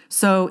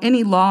 so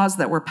any laws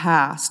that were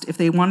passed, if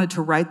they wanted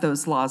to write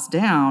those laws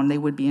down, they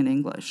would be in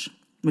English,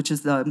 which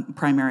is the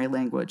primary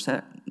language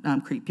that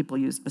Creek people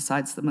used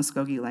besides the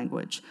Muscogee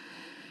language.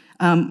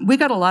 We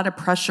got a lot of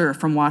pressure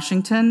from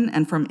Washington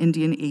and from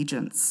Indian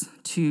agents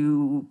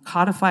to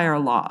codify our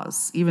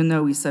laws, even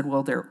though we said,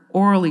 well, they're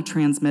orally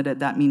transmitted,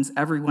 that means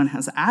everyone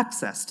has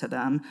access to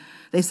them.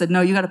 They said,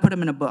 no, you got to put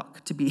them in a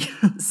book to be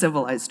a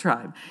civilized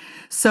tribe.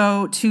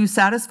 So to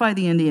satisfy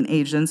the Indian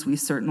agents, we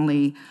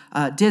certainly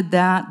did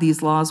that.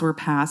 These laws were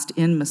passed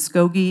in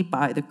Muscogee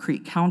by the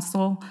Creek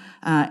Council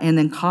and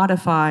then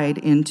codified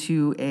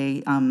into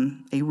a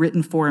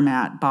written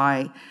format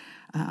by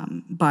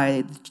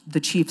the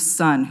chief's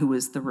son, who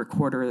was the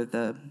recorder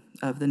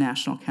of the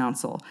National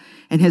Council,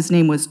 and his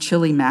name was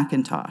Chili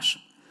McIntosh.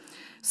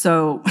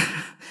 So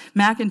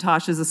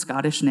McIntosh is a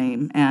Scottish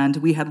name, and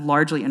we had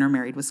largely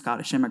intermarried with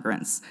Scottish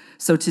immigrants.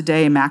 So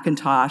today,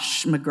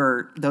 McIntosh,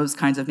 McGirt, those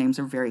kinds of names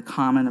are very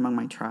common among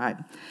my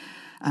tribe.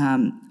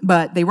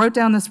 But they wrote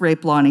down this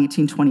rape law in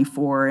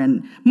 1824,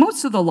 and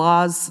most of the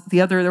laws,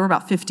 there were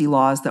about 50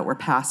 laws that were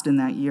passed in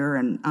that year,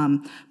 and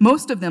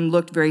most of them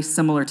looked very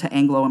similar to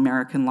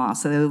Anglo-American law,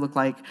 so they looked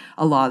like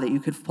a law that you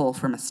could pull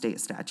from a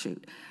state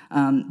statute.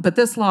 But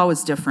this law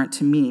was different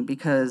to me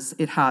because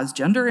it has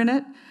gender in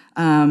it,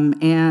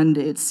 and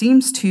it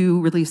seems to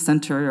really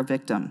center a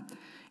victim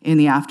in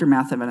the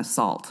aftermath of an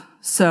assault.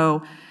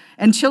 So,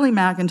 and Chili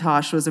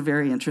McIntosh was a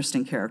very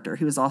interesting character.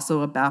 He was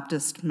also a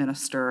Baptist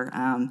minister,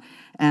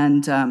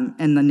 and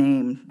the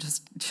name,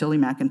 just Chili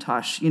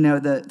McIntosh. You know,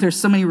 there's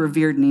so many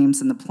revered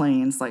names in the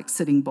Plains, like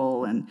Sitting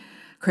Bull and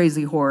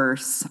Crazy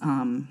Horse,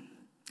 and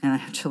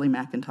Chili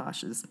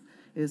McIntosh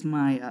is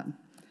my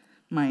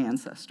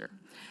ancestor.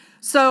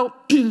 So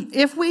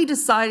if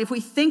we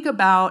think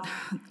about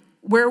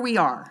where we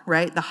are,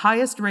 right, the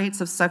highest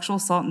rates of sexual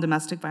assault and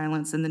domestic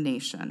violence in the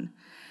nation,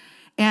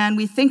 and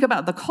we think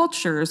about the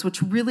cultures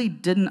which really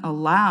didn't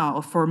allow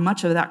for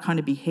much of that kind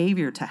of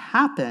behavior to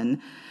happen,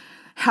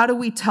 how do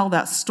we tell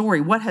that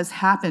story? What has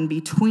happened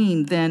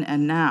between then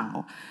and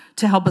now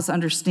to help us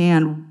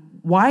understand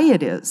why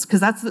it is?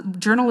 Because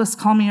journalists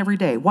call me every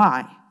day.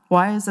 Why?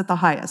 Why is it the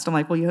highest? I'm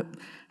like, well, you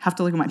have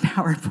to look at my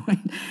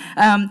PowerPoint.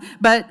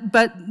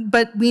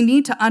 But we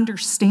need to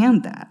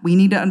understand that. We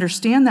need to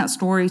understand that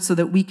story so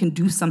that we can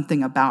do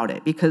something about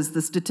it, because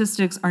the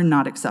statistics are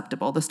not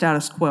acceptable. The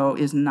status quo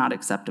is not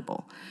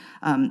acceptable.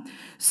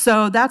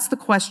 So that's the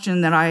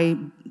question that I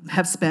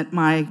have spent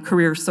my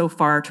career so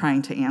far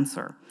trying to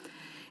answer.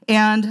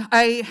 And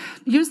I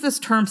use this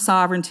term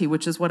sovereignty,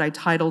 which is what I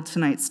titled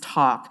tonight's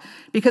talk,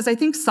 because I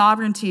think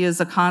sovereignty is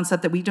a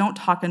concept that we don't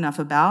talk enough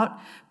about,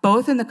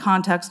 both in the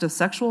context of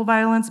sexual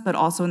violence, but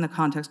also in the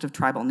context of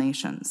tribal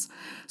nations.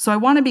 So I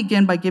want to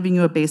begin by giving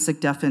you a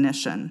basic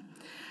definition.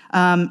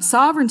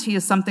 Sovereignty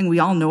is something we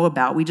all know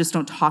about, we just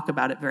don't talk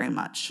about it very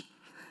much.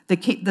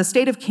 The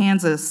state of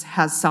Kansas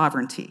has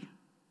sovereignty.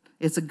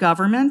 It's a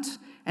government,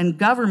 and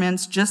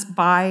governments, just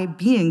by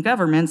being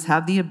governments,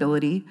 have the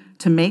ability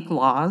to make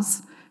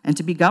laws and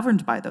to be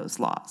governed by those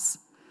laws.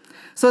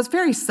 So it's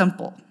very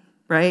simple,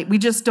 right? We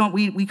just don't,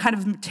 we kind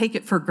of take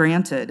it for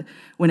granted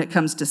when it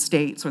comes to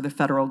states or the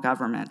federal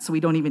government, so we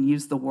don't even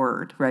use the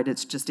word, right?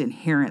 It's just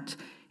inherent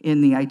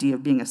in the idea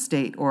of being a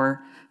state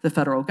or the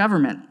federal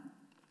government.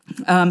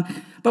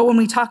 But when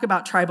we talk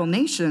about tribal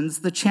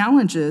nations, the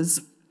challenge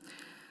is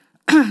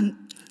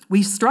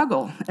we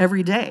struggle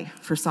every day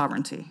for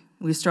sovereignty.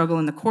 We struggle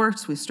in the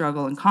courts, we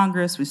struggle in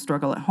Congress, we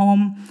struggle at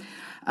home.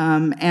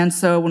 And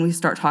so when we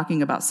start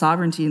talking about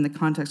sovereignty in the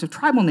context of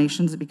tribal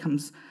nations, it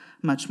becomes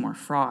much more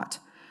fraught.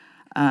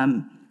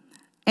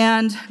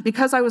 And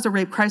because I was a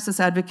rape crisis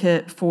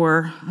advocate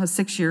for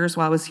 6 years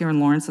while I was here in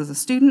Lawrence as a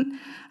student,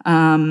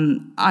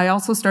 I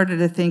also started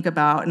to think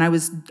about, and I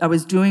was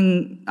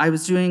doing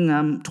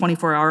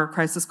 24-hour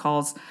crisis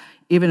calls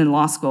even in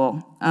law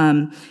school.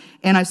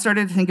 And I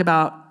started to think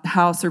about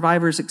how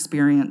survivors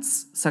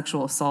experience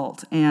sexual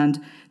assault,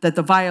 and that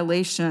the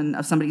violation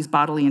of somebody's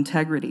bodily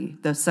integrity,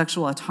 the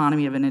sexual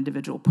autonomy of an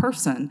individual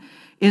person,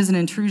 is an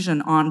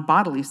intrusion on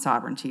bodily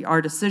sovereignty,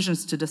 our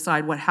decisions to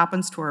decide what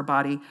happens to our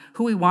body,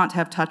 who we want to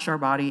have touch our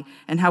body,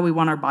 and how we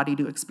want our body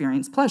to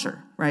experience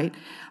pleasure, right?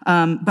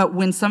 But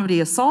when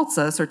somebody assaults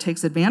us or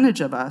takes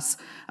advantage of us,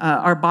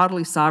 our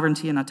bodily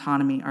sovereignty and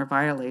autonomy are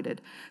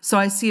violated. So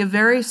I see a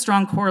very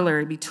strong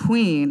corollary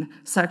between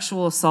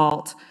sexual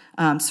assault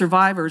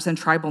survivors and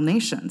tribal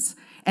nations,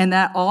 and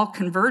that all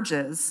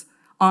converges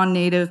on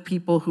Native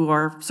people who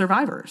are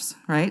survivors,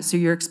 right? So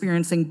you're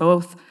experiencing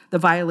both the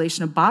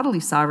violation of bodily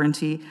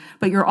sovereignty,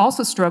 but you're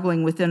also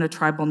struggling within a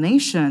tribal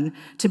nation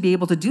to be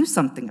able to do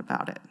something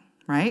about it,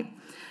 right?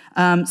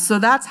 So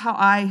that's how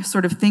I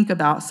sort of think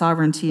about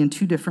sovereignty in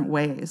two different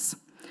ways.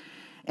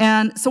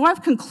 And so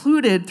I've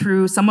concluded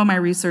through some of my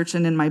research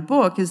and in my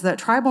book is that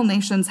tribal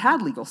nations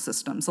had legal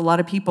systems. A lot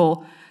of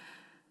people,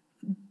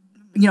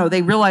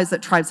 they realized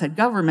that tribes had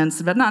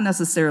governments, but not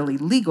necessarily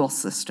legal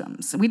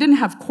systems. We didn't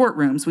have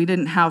courtrooms. We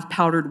didn't have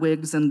powdered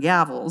wigs and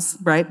gavels,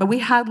 right? But we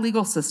had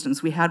legal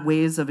systems. We had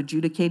ways of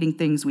adjudicating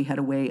things. We had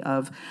a way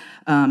of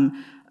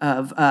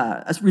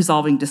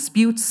resolving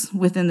disputes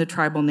within the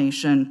tribal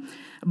nation.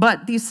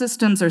 But these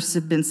systems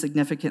have been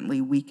significantly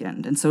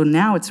weakened. And so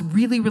now it's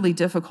really, really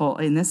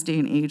difficult in this day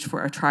and age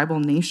for a tribal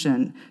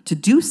nation to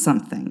do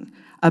something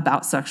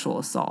about sexual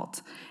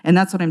assault. And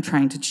that's what I'm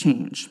trying to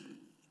change.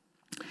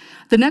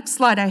 The next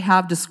slide I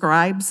have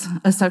describes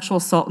a sexual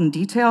assault in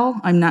detail.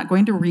 I'm not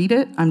going to read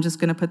it. I'm just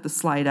going to put the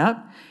slide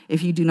up.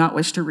 If you do not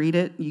wish to read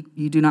it,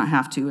 you do not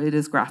have to. It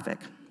is graphic.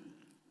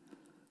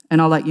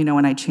 And I'll let you know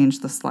when I change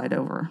the slide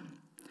over.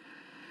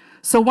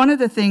 So one of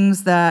the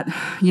things that,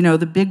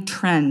 the big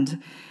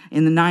trend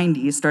in the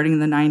 90s, starting in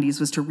the 90s,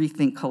 was to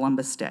rethink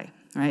Columbus Day,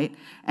 right?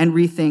 And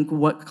rethink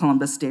what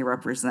Columbus Day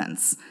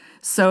represents.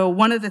 So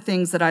one of the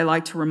things that I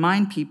like to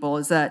remind people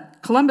is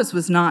that Columbus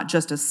was not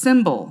just a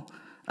symbol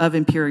of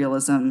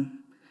imperialism.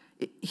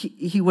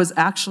 He was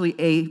actually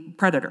a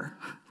predator,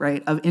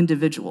 right, of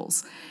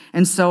individuals.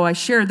 And so I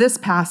share this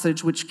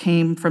passage, which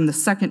came from the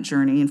second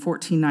journey in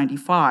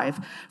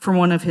 1495 from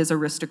one of his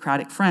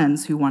aristocratic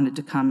friends who wanted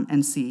to come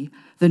and see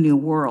the New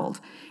World.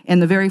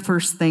 And the very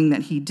first thing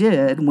that he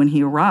did when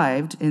he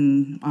arrived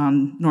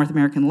on North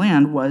American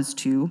land was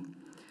to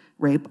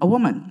rape a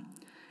woman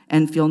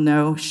and feel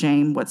no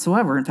shame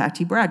whatsoever. In fact,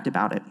 he bragged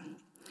about it.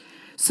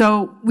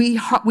 So we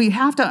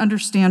have to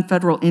understand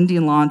federal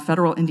Indian law and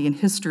federal Indian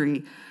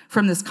history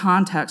from this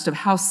context of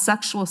how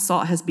sexual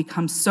assault has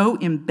become so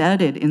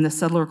embedded in the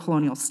settler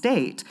colonial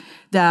state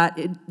that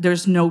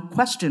there's no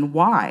question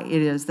why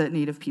it is that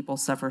Native people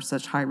suffer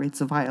such high rates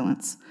of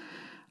violence.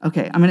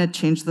 Okay, I'm going to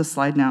change the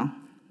slide now.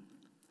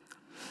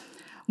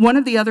 One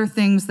of the other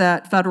things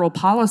that federal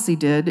policy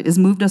did is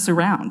moved us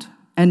around,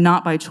 and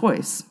not by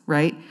choice,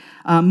 right?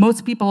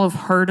 Most people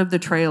have heard of the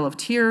Trail of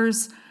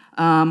Tears,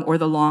 or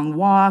the Long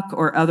Walk,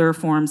 or other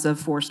forms of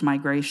forced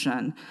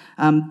migration.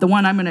 The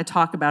one I'm going to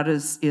talk about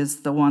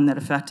is the one that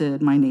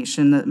affected my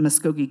nation, the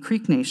Muscogee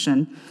Creek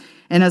Nation.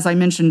 And as I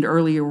mentioned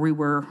earlier, we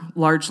were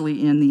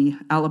largely in the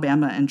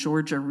Alabama and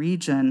Georgia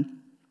region.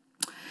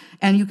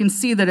 And you can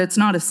see that it's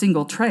not a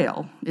single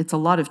trail. It's a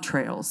lot of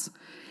trails.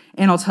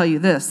 And I'll tell you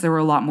this, there were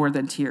a lot more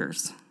than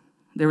tears.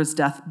 There was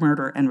death,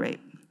 murder, and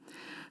rape.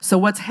 So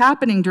what's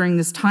happening during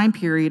this time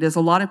period is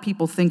a lot of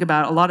people think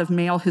about, a lot of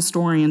male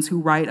historians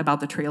who write about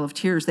the Trail of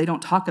Tears, they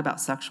don't talk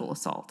about sexual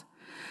assault.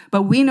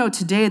 But we know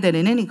today that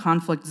in any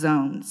conflict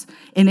zones,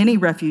 in any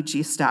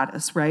refugee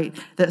status, right,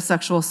 that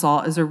sexual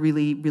assault is a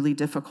really, really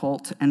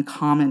difficult and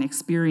common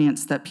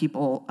experience that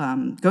people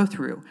go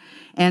through.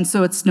 And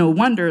so it's no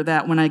wonder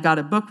that when I got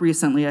a book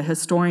recently, a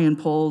historian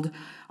pulled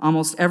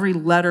almost every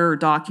letter or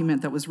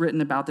document that was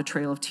written about the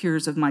Trail of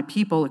Tears of my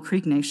people, the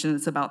Creek Nation.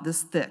 It's about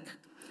this thick.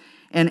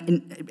 And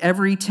in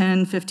every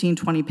 10, 15,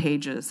 20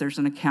 pages, there's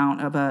an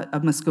account of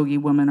a Muscogee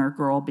woman or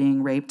girl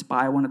being raped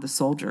by one of the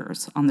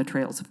soldiers on the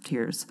Trails of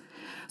Tears.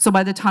 So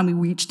by the time we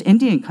reached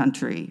Indian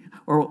country,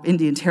 or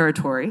Indian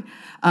territory,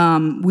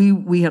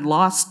 we had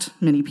lost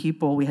many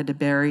people. We had to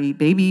bury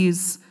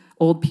babies,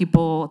 old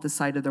people at the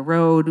side of the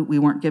road. We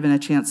weren't given a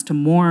chance to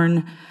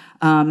mourn,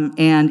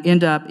 and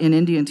end up in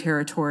Indian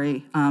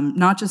territory,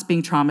 not just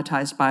being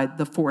traumatized by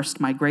the forced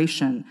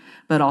migration,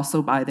 but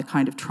also by the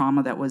kind of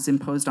trauma that was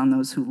imposed on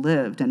those who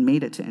lived and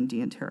made it to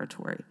Indian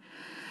territory.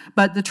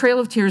 But the Trail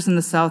of Tears in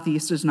the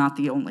Southeast is not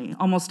the only.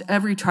 Almost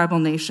every tribal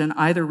nation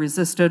either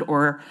resisted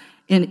or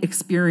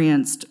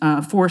experienced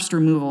forced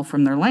removal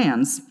from their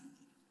lands.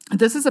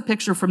 This is a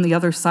picture from the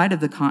other side of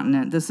the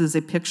continent. This is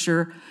a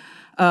picture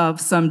of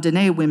some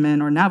Dene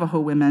women or Navajo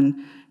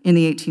women in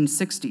the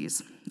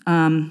 1860s.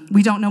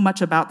 We don't know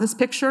much about this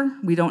picture.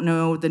 We don't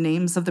know the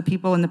names of the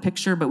people in the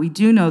picture, but we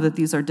do know that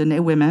these are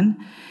Dene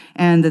women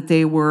and that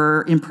they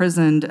were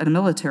imprisoned at a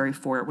military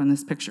fort when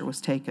this picture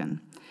was taken.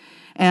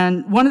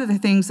 And one of the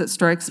things that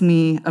strikes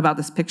me about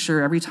this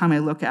picture every time I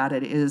look at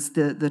it is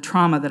the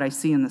trauma that I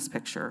see in this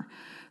picture.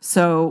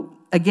 So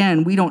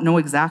again, we don't know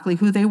exactly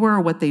who they were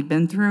or what they'd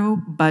been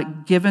through,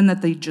 but given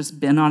that they'd just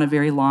been on a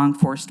very long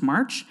forced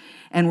march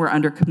and were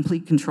under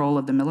complete control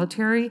of the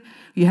military,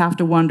 you have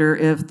to wonder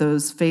if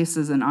those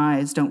faces and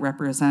eyes don't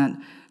represent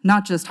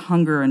not just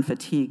hunger and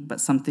fatigue, but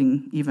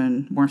something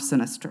even more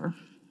sinister.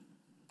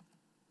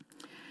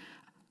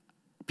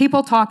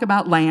 People talk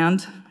about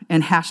land,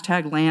 and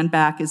hashtag land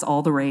back is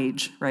all the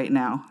rage right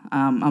now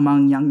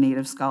among young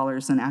Native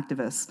scholars and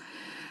activists.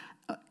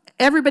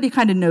 Everybody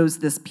kind of knows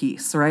this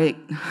piece, right?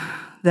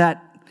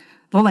 That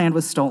the land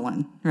was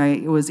stolen,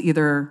 right? It was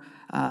either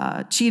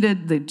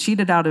they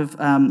cheated out of,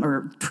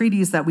 or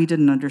treaties that we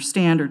didn't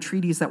understand, or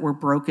treaties that were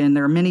broken.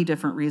 There are many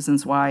different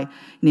reasons why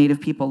Native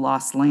people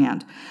lost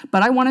land.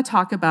 But I want to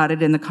talk about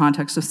it in the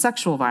context of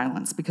sexual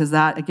violence, because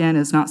that, again,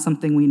 is not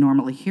something we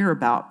normally hear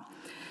about.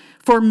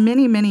 For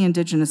many, many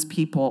Indigenous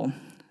people,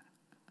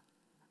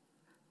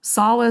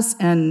 solace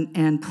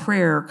and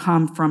prayer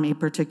come from a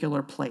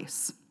particular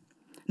place.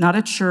 Not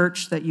a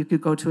church that you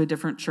could go to a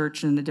different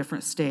church in a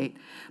different state,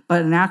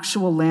 but an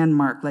actual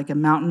landmark like a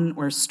mountain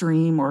or a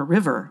stream or a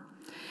river.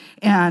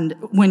 And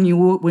when you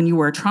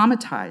were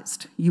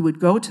traumatized, you would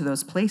go to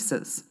those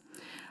places.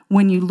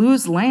 When you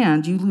lose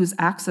land, you lose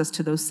access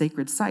to those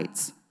sacred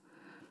sites,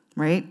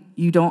 right?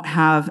 You don't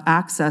have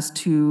access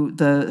to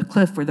the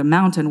cliff or the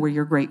mountain where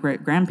your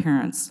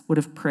great-great-grandparents would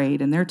have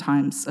prayed in their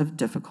times of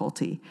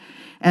difficulty.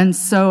 And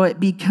so it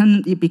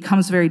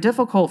becomes very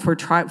difficult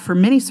for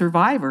many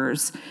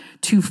survivors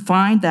to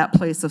find that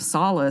place of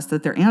solace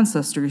that their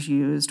ancestors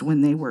used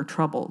when they were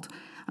troubled.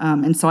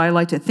 And so I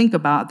like to think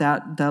about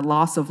that, the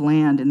loss of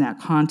land in that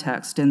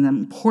context, and the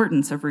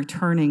importance of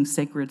returning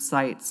sacred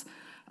sites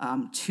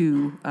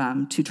to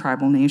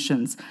tribal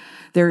nations.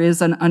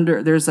 There's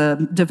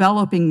a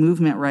developing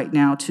movement right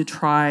now to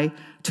try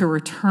to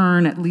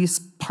return at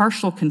least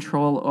partial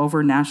control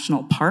over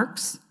national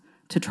parks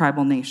to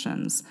tribal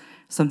nations,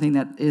 something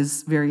that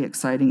is very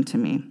exciting to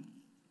me.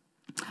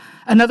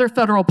 Another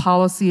federal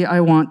policy I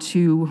want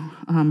to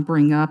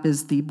bring up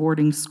is the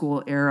boarding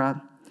school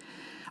era.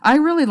 I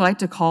really like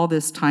to call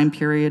this time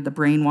period the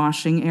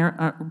brainwashing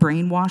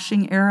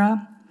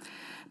era,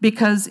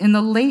 because in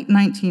the late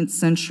 19th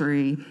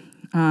century,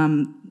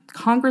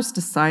 Congress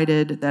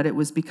decided that it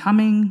was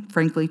becoming,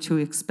 frankly, too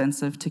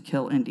expensive to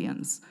kill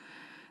Indians.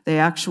 They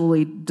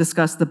actually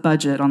discussed the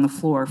budget on the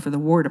floor for the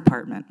War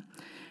Department.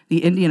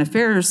 The Indian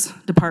Affairs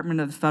Department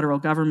of the federal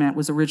government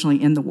was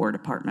originally in the War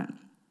Department.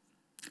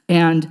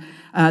 And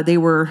they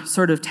were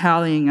sort of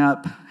tallying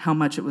up how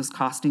much it was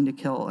costing to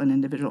kill an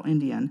individual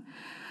Indian.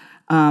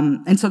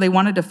 And so they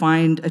wanted to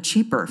find a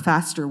cheaper,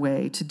 faster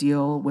way to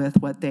deal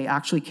with what they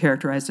actually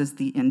characterized as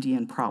the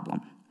Indian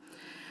problem.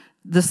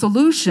 The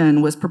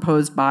solution was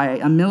proposed by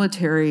a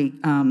military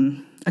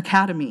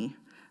academy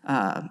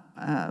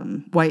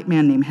white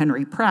man named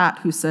Henry Pratt,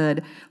 who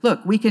said,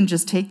 look, we can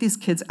just take these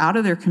kids out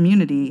of their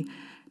community,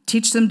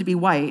 teach them to be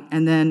white,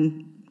 and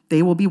then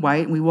they will be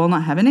white, and we will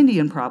not have an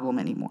Indian problem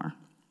anymore.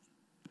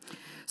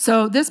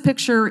 So this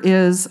picture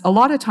is, a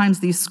lot of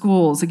times these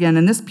schools, again,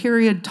 and this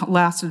period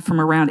lasted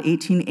from around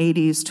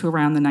 1880s to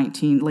around the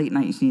late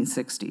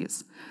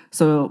 1960s.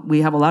 So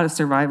we have a lot of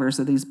survivors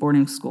of these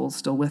boarding schools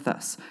still with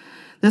us.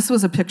 This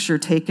was a picture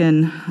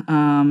taken,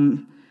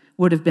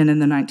 would have been in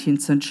the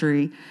 19th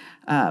century.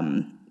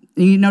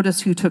 You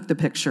notice who took the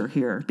picture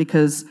here,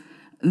 because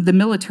the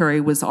military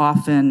was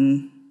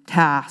often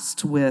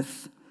tasked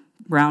with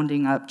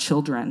rounding up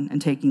children and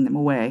taking them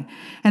away.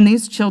 And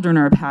these children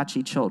are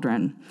Apache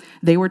children.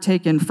 They were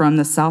taken from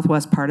the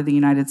southwest part of the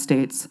United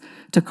States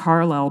to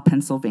Carlisle,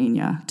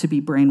 Pennsylvania, to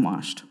be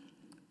brainwashed.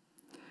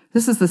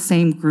 This is the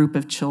same group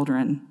of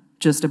children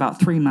just about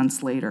 3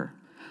 months later.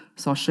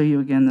 So I'll show you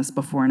again this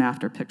before and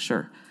after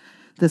picture.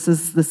 This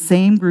is the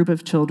same group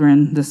of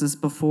children. This is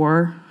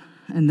before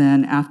and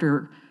then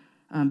after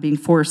being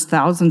forced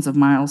thousands of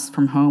miles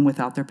from home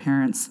without their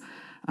parents,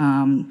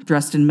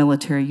 dressed in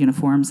military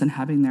uniforms and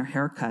having their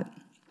hair cut.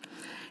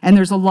 And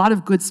there's a lot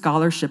of good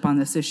scholarship on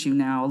this issue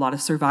now. A lot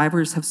of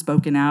survivors have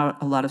spoken out.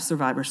 A lot of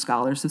survivor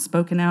scholars have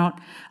spoken out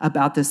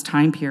about this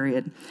time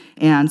period.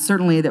 And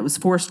certainly that was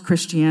forced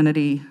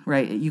Christianity,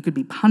 right? You could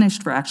be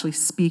punished for actually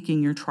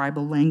speaking your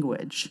tribal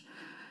language.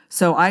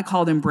 So I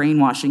call them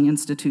brainwashing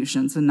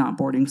institutions and not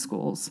boarding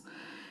schools.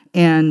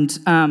 And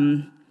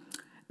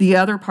the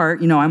other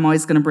part, I'm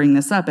always going to bring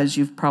this up, as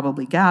you've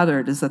probably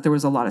gathered, is that there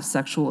was a lot of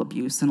sexual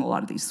abuse in a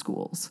lot of these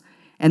schools.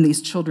 And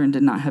these children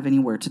did not have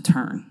anywhere to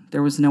turn.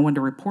 There was no one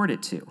to report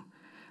it to.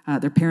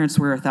 Their parents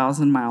were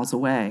 1,000 miles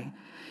away.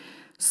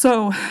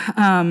 So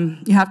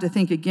you have to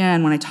think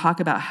again, when I talk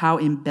about how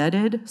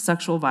embedded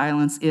sexual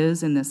violence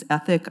is in this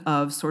ethic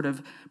of sort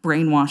of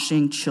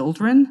brainwashing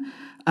children,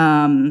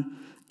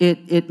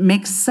 it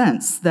makes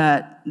sense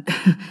that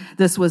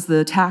this was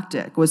the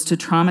tactic, was to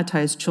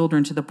traumatize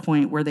children to the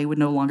point where they would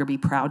no longer be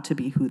proud to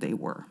be who they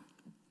were.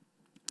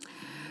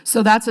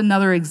 So that's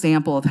another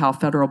example of how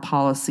federal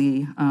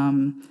policy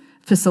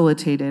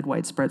facilitated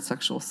widespread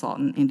sexual assault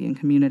in Indian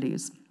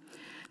communities.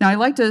 Now, I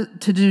like to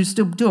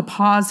do a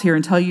pause here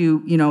and tell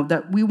you,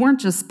 that we weren't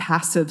just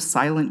passive,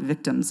 silent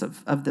victims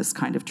of this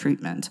kind of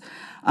treatment.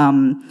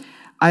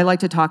 I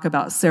like to talk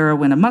about Sarah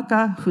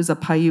Winnemucca, who's a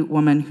Paiute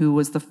woman who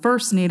was the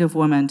first Native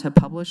woman to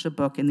publish a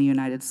book in the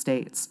United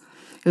States.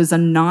 It was a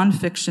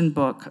nonfiction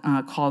book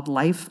called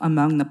Life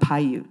Among the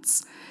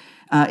Paiutes.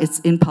 It's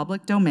in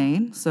public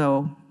domain,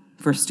 so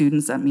for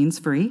students that means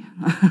free.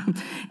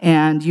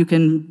 And you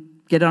can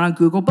get it on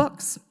Google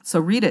Books, so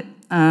read it.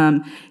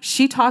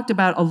 She talked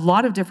about a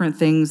lot of different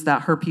things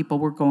that her people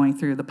were going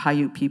through, the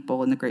Paiute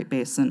people in the Great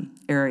Basin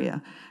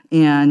area.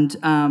 And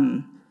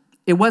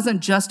it wasn't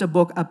just a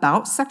book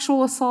about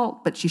sexual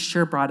assault, but she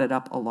sure brought it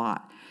up a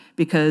lot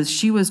because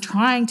she was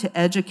trying to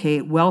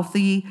educate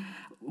wealthy,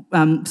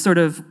 sort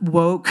of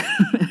woke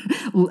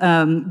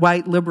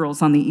white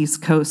liberals on the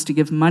East Coast to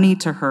give money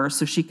to her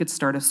so she could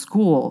start a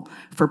school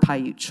for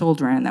Paiute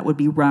children that would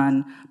be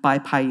run by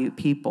Paiute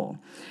people.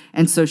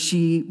 And so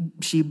she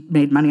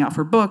made money off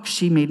her book,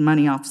 she made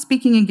money off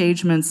speaking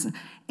engagements,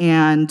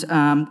 and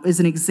is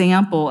an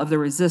example of the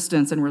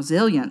resistance and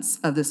resilience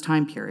of this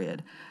time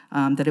period,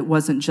 that it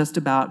wasn't just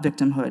about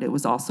victimhood, it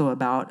was also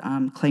about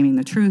claiming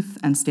the truth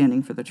and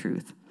standing for the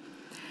truth.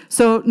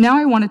 So now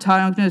I want to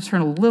talk, I'm going to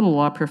turn a little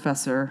law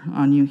professor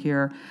on you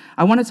here.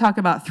 I want to talk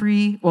about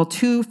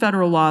two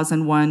federal laws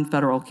and one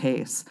federal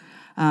case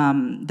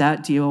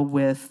that deal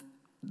with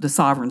the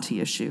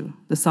sovereignty issue,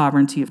 the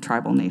sovereignty of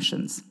tribal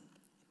nations.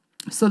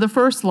 So the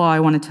first law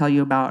I want to tell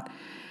you about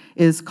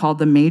is called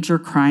the Major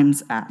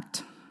Crimes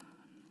Act.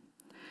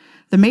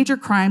 The Major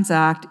Crimes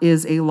Act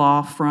is a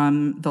law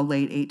from the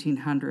late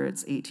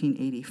 1800s,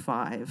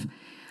 1885.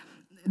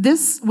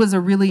 This was a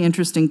really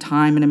interesting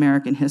time in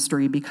American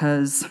history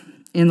because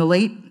in the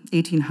late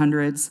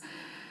 1800s,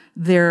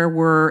 there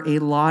were a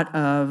lot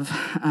of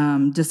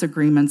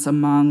disagreements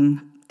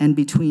among and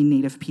between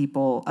Native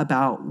people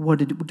about what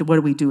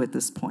do we do at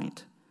this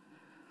point?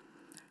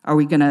 Are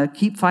we going to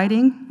keep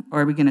fighting?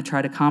 Or are we going to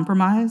try to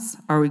compromise?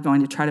 Are we going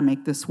to try to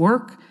make this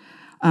work?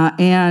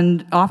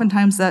 And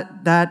oftentimes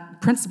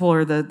that principle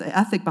or the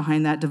ethic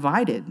behind that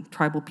divided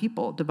tribal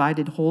people,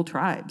 divided whole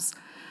tribes.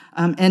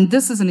 And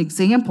this is an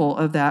example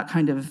of that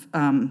kind of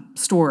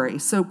story.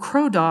 So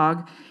Crow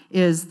Dog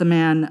is the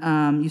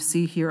man you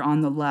see here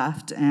on the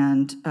left,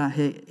 and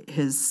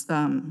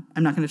I'm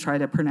not going to try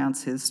to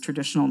pronounce his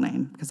traditional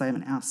name because I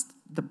haven't asked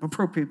the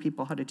appropriate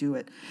people how to do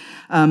it.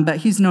 But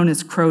he's known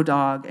as Crow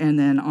Dog, and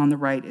then on the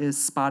right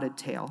is Spotted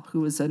Tail,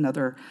 who was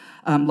another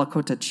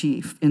Lakota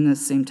chief in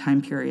this same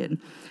time period.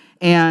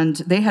 And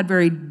they had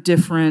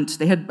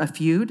they had a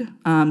feud.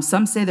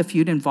 Some say the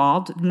feud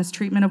involved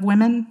mistreatment of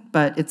women,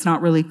 but it's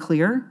not really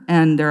clear.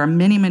 And there are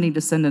many, many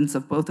descendants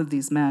of both of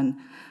these men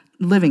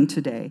living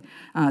today.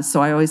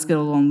 So I always get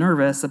a little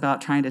nervous about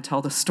trying to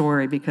tell the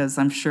story because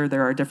I'm sure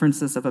there are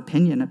differences of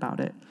opinion about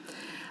it.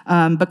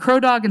 But Crow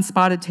Dog and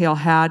Spotted Tail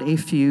had a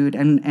feud,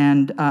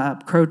 and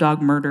Crow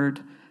Dog murdered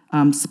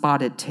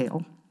Spotted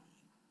Tail,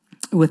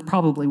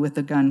 probably with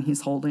the gun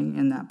he's holding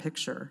in that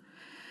picture.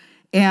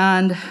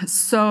 And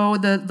so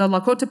the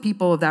Lakota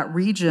people of that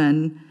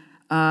region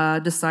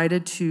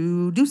decided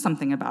to do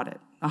something about it,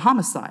 a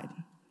homicide,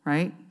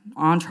 right,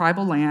 on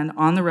tribal land,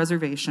 on the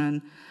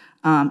reservation,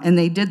 and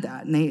they did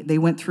that. And they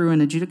went through an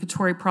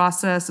adjudicatory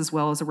process as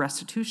well as a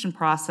restitution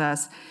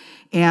process.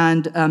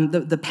 And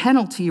the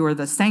penalty or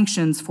the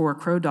sanctions for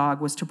Crow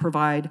Dog was to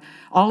provide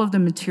all of the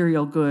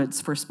material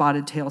goods for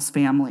Spotted Tail's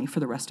family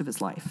for the rest of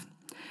his life.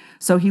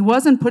 So he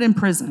wasn't put in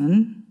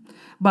prison,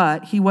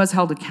 but he was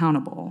held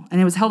accountable, and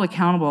he was held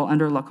accountable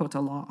under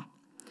Lakota law.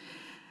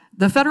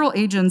 The federal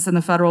agents and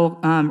the federal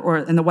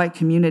and the white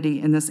community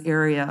in this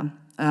area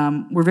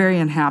were very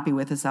unhappy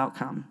with this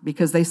outcome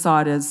because they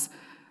saw it as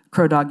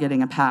Crow Dog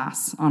getting a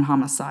pass on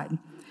homicide.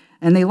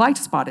 And they liked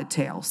Spotted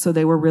Tail, so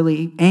they were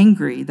really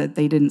angry that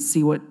they didn't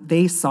see what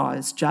they saw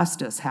as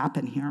justice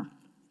happen here.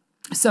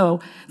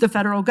 So the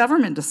federal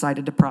government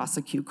decided to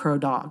prosecute Crow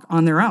Dog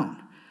on their own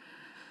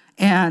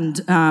and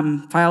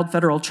filed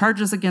federal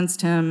charges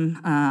against him,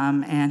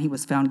 and he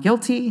was found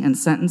guilty and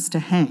sentenced to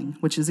hang,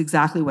 which is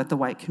exactly what the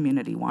white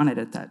community wanted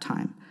at that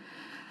time.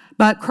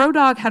 But Crow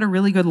Dog had a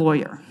really good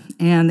lawyer,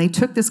 and they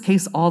took this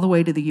case all the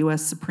way to the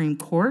U.S. Supreme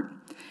Court.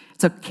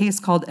 It's a case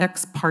called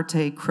Ex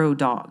parte Crow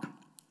Dog.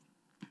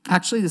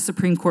 Actually, the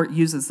Supreme Court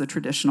uses the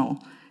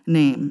traditional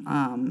name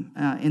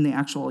in the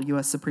actual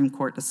U.S. Supreme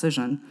Court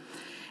decision.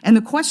 And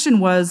the question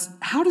was,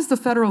 how does the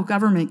federal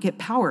government get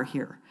power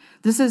here?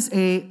 This is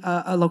a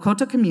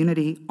Lakota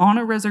community on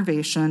a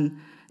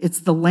reservation. It's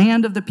the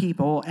land of the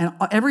people, and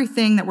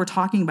everything that we're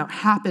talking about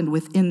happened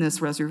within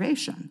this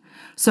reservation.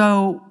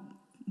 So,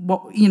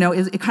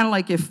 it's kind of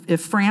like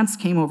if France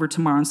came over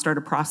tomorrow and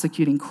started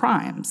prosecuting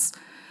crimes.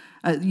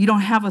 You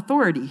don't have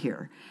authority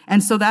here.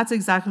 And so that's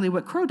exactly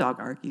what Crow Dog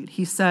argued.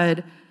 He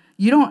said,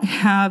 you don't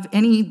have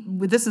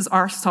this is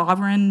our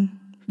sovereign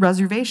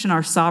reservation,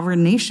 our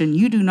sovereign nation.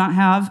 You do not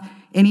have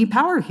any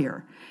power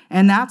here.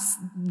 And that's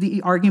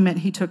the argument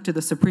he took to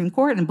the Supreme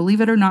Court, and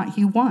believe it or not,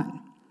 he won.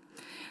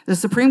 The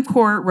Supreme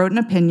Court wrote an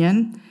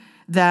opinion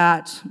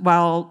that,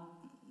 while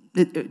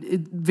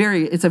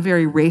it's a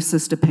very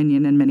racist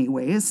opinion in many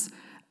ways,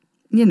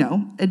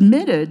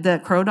 admitted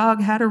that Crow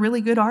Dog had a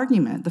really good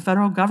argument. The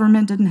federal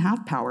government didn't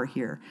have power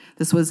here.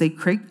 This was a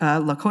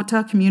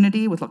Lakota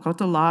community with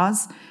Lakota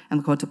laws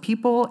and Lakota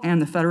people,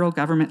 and the federal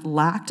government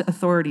lacked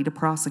authority to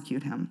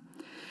prosecute him.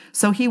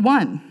 So he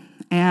won.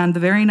 And the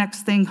very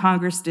next thing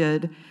Congress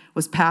did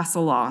was pass a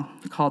law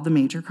called the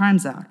Major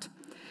Crimes Act.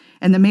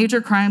 And the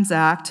Major Crimes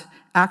Act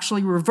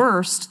actually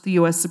reversed the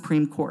U.S.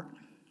 Supreme Court.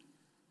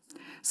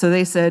 So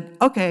they said,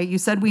 okay, you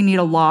said we need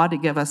a law to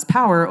give us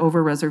power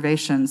over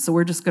reservations, so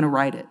we're just going to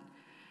write it.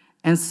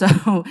 And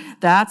so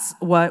that's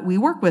what we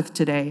work with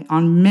today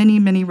on many,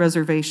 many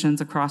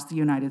reservations across the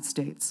United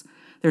States.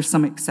 There's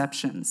some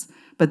exceptions,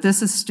 but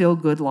this is still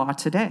good law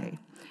today.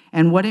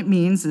 And what it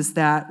means is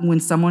that when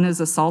someone is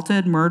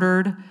assaulted,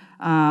 murdered,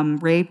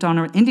 raped on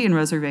an Indian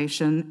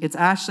reservation, it's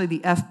actually the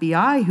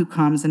FBI who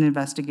comes and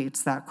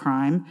investigates that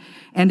crime.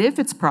 And if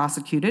it's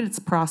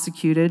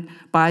prosecuted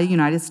by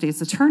United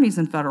States attorneys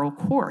in federal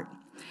court.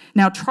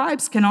 Now,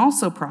 tribes can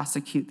also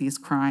prosecute these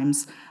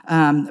crimes,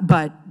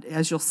 but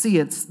as you'll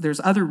see, there's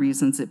other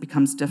reasons it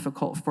becomes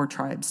difficult for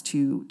tribes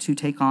to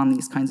take on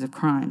these kinds of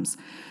crimes.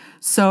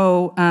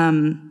 So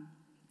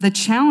the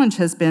challenge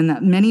has been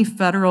that many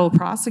federal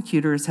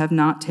prosecutors have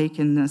not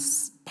taken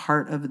this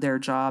part of their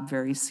job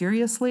very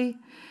seriously.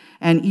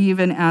 And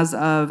even as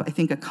of, I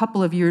think, a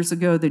couple of years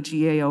ago, the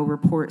GAO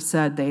report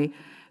said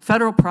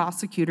federal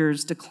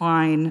prosecutors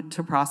decline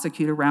to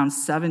prosecute around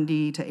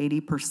 70 to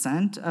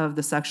 80% of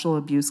the sexual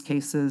abuse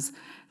cases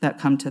that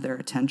come to their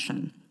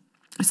attention.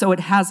 So it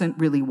hasn't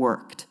really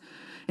worked.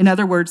 In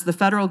other words, the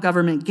federal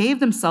government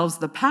gave themselves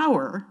the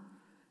power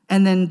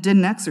and then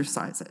didn't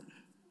exercise it.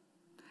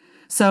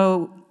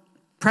 So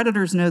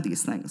predators know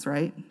these things,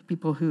 right?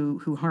 People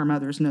who harm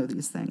others know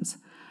these things.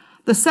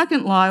 The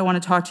second law I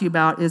want to talk to you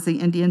about is the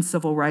Indian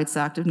Civil Rights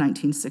Act of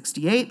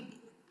 1968,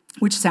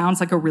 which sounds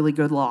like a really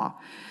good law.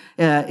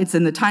 It's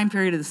in the time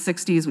period of the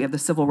 60s. We have the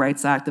Civil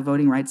Rights Act, the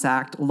Voting Rights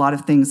Act, a lot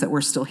of things that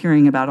we're still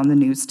hearing about on the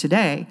news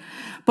today.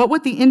 But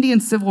what the Indian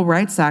Civil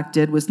Rights Act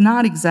did was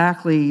not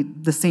exactly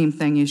the same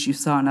thing as you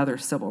saw in other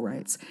civil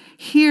rights.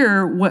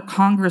 Here, what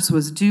Congress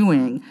was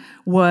doing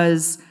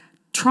was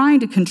trying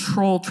to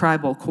control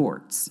tribal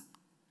courts.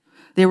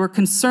 They were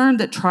concerned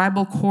that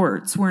tribal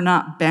courts were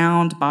not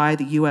bound by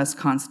the U.S.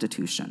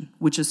 Constitution,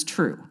 which is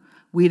true.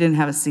 We didn't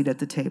have a seat at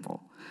the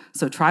table.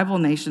 So tribal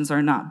nations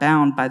are not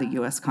bound by the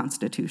U.S.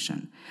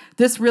 Constitution.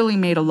 This really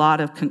made a lot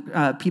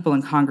of people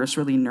in Congress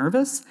really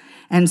nervous,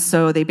 and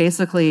so they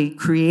basically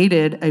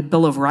created a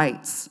Bill of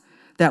Rights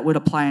that would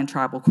apply in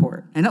tribal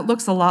court. And it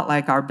looks a lot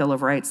like our Bill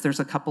of Rights. There's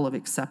a couple of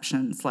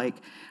exceptions, like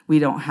we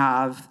don't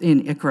have,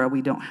 in ICRA,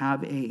 we don't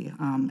have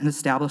an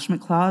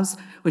establishment clause,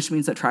 which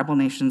means that tribal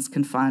nations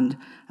can fund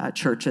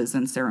churches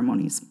and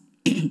ceremonies.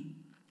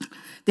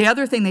 The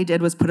other thing they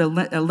did was put a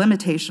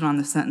limitation on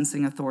the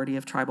sentencing authority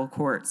of tribal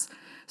courts.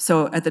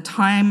 So at the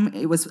time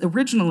it was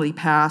originally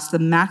passed, the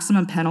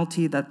maximum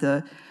penalty that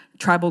the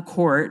tribal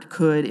court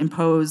could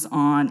impose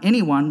on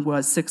anyone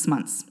was 6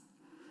 months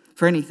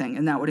for anything,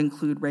 and that would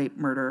include rape,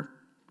 murder,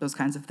 those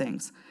kinds of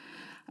things.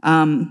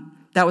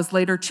 That was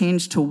later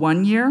changed to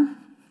 1 year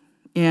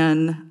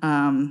in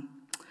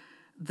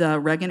the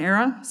Reagan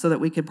era so that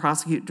we could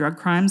prosecute drug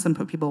crimes and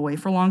put people away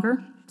for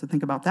longer, so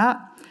think about that.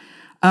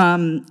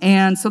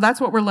 And so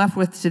that's what we're left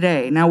with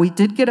today. Now, we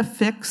did get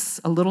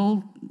a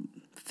little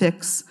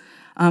fix,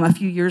 a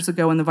few years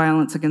ago in the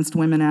Violence Against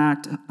Women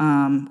Act,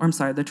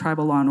 the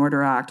Tribal Law and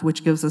Order Act,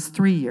 which gives us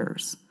 3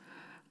 years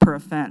per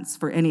offense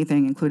for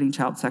anything, including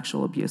child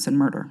sexual abuse and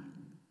murder.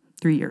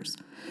 3 years.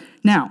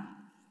 Now,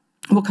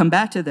 we'll come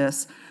back to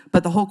this,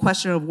 but the whole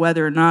question of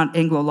whether or not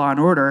Anglo law and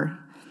order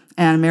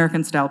and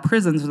American-style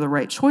prisons are the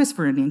right choice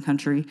for Indian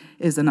country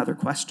is another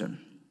question.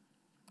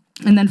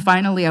 And then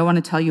finally, I want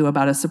to tell you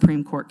about a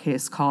Supreme Court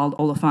case called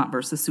Oliphant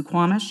versus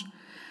Suquamish,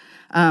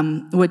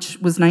 which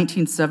was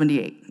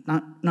 1978.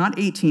 Not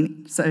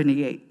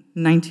 1878,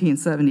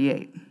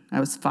 1978. I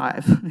was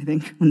 5, I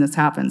think, when this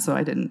happened, so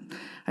I didn't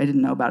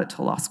know about it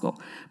till law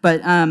school.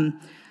 But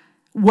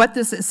what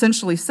this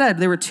essentially said,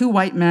 there were 2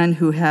 white men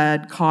who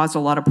had caused a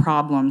lot of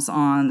problems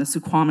on the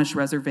Suquamish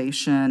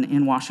Reservation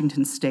in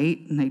Washington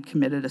State, and they'd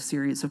committed a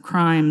series of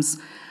crimes.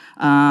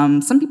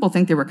 Some people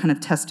think they were kind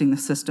of testing the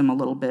system a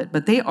little bit,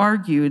 but they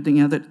argued,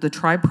 that the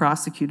tribe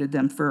prosecuted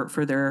them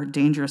for their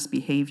dangerous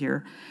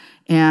behavior,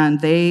 and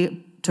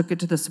they took it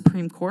to the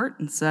Supreme Court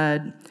and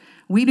said,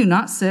 we do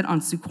not sit on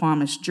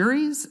Suquamish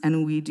juries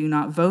and we do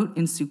not vote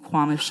in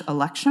Suquamish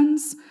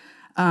elections,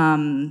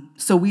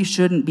 so we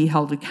shouldn't be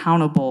held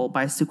accountable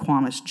by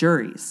Suquamish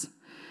juries.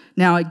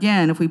 Now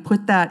again, if we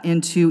put that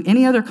into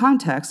any other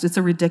context, it's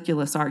a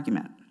ridiculous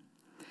argument.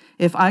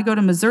 If I go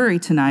to Missouri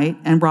tonight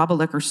and rob a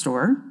liquor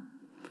store,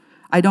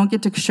 I don't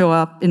get to show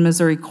up in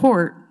Missouri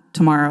court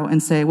tomorrow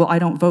and say, well, I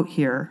don't vote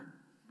here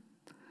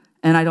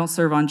and I don't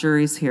serve on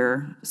juries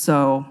here,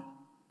 so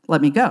let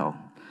me go.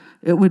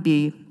 It would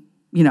be,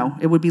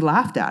 it would be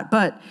laughed at,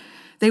 but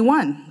they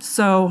won.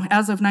 So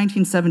as of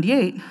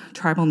 1978,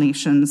 tribal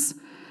nations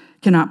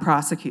cannot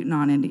prosecute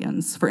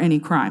non-Indians for any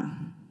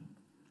crime.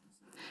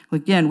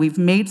 Again, we've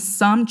made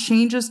some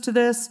changes to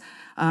this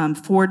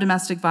for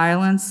domestic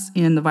violence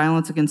in the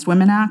Violence Against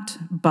Women Act,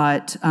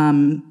 but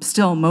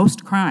still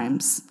most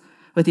crimes,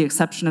 with the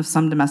exception of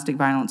some domestic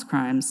violence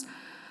crimes,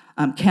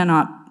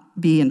 cannot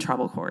be in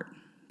tribal court,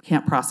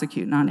 can't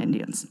prosecute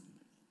non-Indians.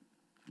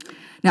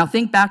 Now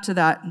think back to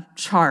that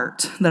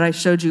chart that I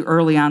showed you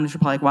early on, which you're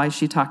probably like, why is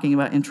she talking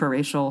about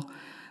intraracial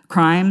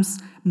crimes?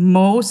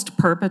 Most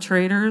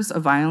perpetrators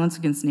of violence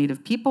against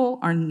Native people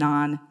are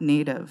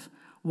non-Native.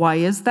 Why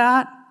is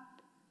that?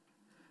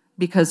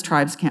 Because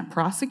tribes can't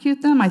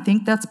prosecute them? I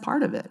think that's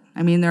part of it.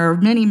 I mean, there are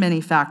many, many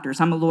factors.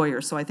 I'm a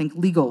lawyer, so I think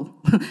legal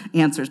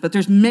answers, but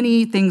there's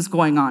many things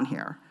going on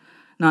here,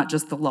 not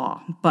just the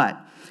law. But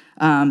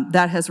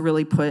that has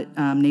really put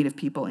Native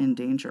people in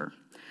danger.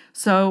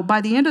 So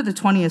by the end of the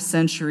 20th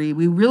century,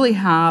 we really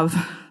have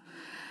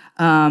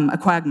a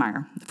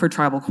quagmire for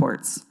tribal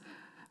courts.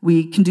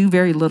 We can do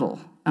very little,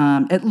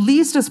 at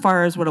least as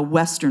far as what a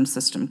Western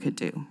system could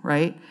do,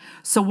 right?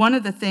 So one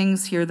of the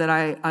things here that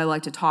I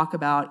like to talk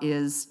about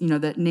is,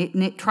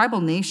 that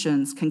tribal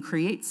nations can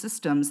create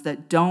systems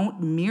that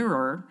don't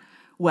mirror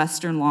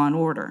Western law and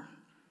order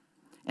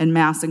and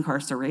mass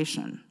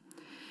incarceration.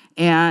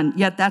 And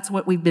yet that's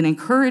what we've been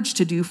encouraged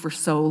to do for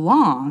so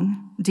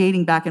long,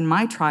 dating back in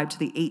my tribe to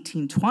the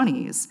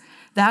 1820s.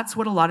 That's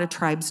what a lot of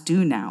tribes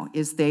do now,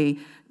 is they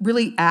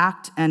really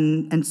act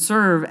and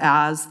serve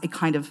as a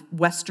kind of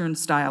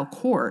Western-style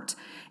court.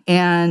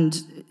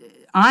 And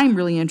I'm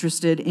really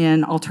interested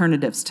in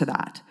alternatives to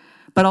that,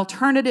 but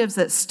alternatives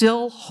that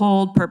still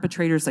hold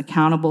perpetrators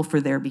accountable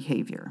for their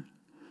behavior,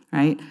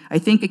 right? I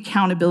think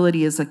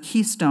accountability is a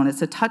keystone,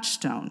 it's a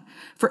touchstone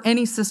for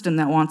any system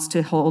that wants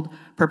to hold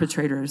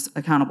perpetrators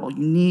accountable.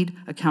 You need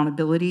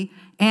accountability,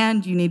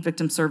 and you need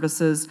victim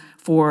services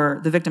for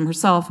the victim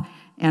herself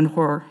and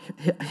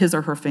his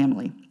or her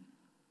family.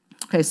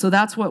 Okay, so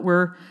that's what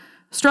we're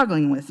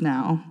struggling with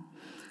now.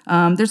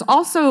 There's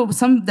also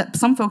some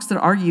folks that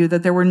argue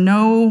that there were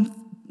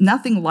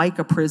nothing like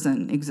a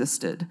prison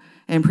existed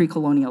in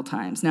pre-colonial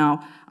times.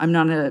 Now, I'm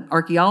not an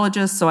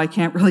archaeologist, so I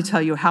can't really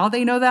tell you how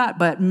they know that,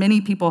 but many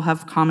people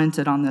have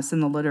commented on this in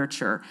the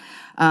literature.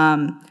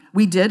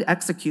 We did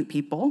execute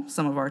people,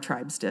 some of our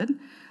tribes did.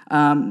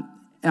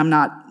 I'm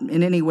not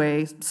in any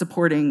way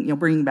supporting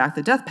bringing back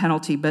the death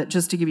penalty, but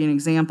just to give you an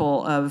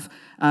example of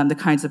the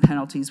kinds of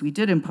penalties we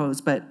did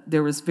impose, but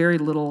there was very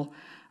little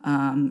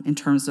in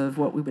terms of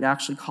what we would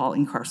actually call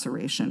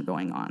incarceration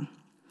going on.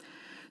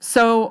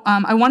 So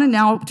I want to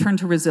now turn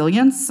to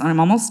resilience.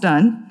 I'm almost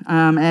done,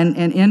 and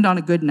end on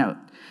a good note.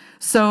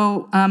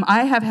 So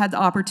I have had the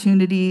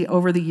opportunity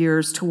over the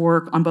years to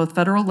work on both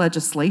federal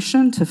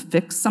legislation to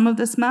fix some of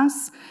this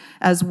mess,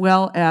 as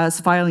well as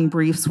filing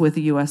briefs with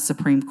the U.S.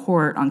 Supreme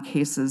Court on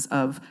cases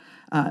of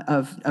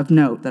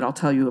note that I'll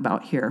tell you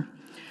about here.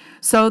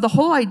 So the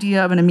whole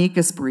idea of an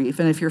amicus brief,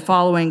 and if you're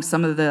following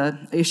some of the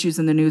issues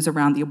in the news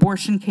around the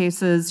abortion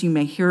cases, you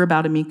may hear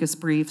about amicus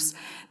briefs.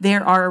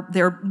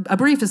 A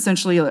brief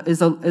essentially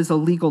is a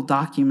legal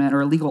document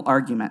or a legal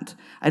argument.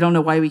 I don't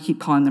know why we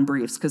keep calling them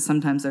briefs, because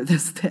sometimes they're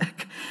this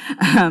thick.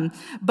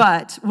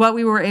 But what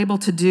we were able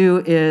to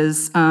do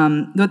is,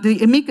 the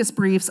amicus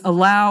briefs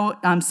allow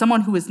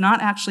someone who is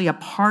not actually a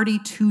party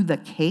to the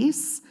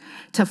case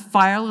to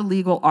file a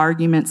legal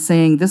argument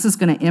saying this is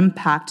going to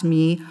impact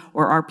me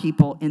or our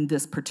people in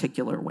this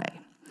particular way.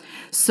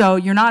 So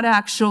you're not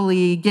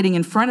actually getting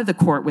in front of the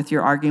court with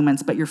your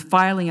arguments, but you're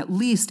filing at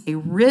least a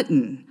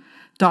written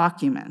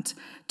document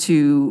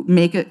to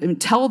make it,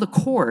 tell the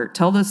court,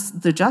 tell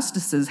the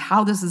justices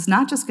how this is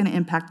not just going to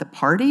impact the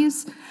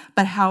parties,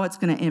 but how it's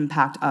going to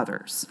impact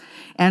others.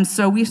 And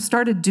so we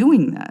started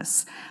doing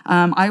this.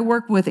 I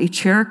work with a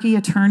Cherokee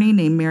attorney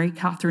named Mary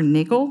Catherine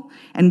Nagel,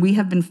 and we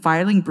have been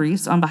filing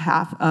briefs on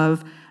behalf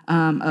of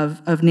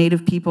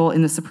Native people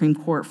in the Supreme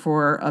Court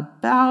for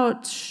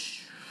about,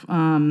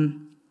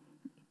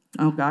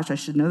 oh gosh, I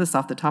should know this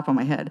off the top of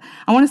my head.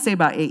 I want to say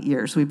about 8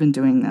 years we've been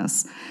doing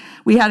this.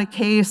 We had a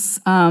case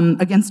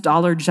against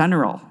Dollar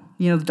General,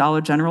 the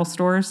Dollar General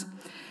stores.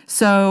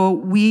 So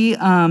we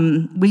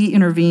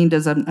intervened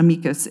as an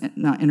amicus,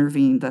 not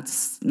intervened,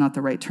 that's not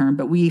the right term,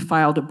 but we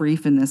filed a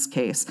brief in this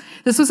case.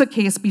 This was a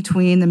case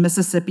between the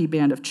Mississippi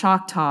Band of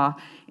Choctaw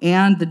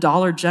and the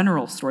Dollar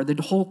General store,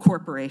 the whole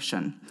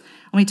corporation.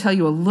 Let me tell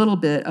you a little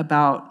bit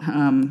about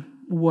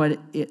what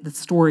the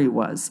story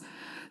was.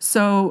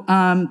 So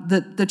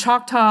the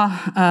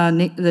Choctaw,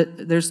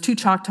 there's two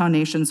Choctaw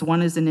nations.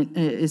 One is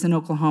in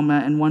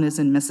Oklahoma and one is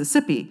in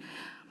Mississippi.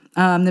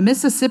 The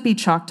Mississippi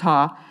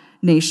Choctaw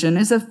nation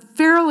is a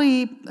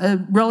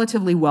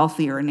relatively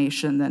wealthier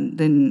nation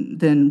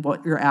than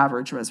what your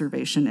average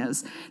reservation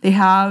is. They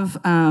have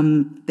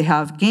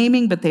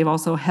gaming, but they've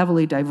also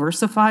heavily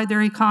diversified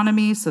their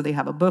economy. So they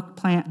have a book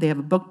plant, they have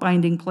a book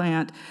binding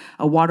plant,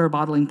 a water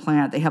bottling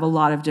plant. They have a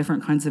lot of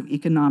different kinds of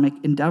economic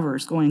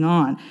endeavors going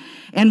on.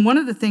 And one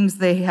of the things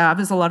they have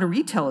is a lot of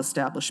retail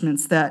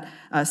establishments that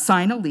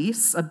sign a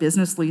lease, a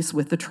business lease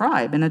with the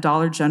tribe, and a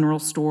Dollar General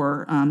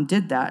store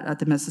did that at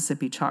the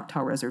Mississippi Choctaw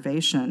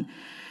Reservation.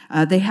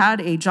 They had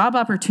a job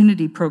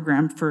opportunity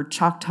program for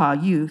Choctaw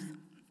youth,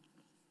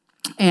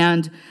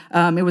 and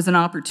it was an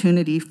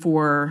opportunity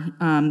for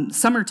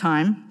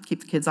summertime,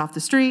 keep the kids off the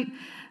street,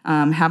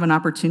 have an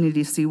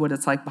opportunity to see what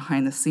it's like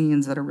behind the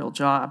scenes at a real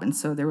job. And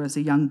so there was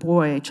a young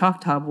boy, a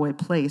Choctaw boy,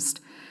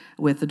 placed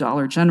with the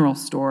Dollar General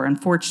store.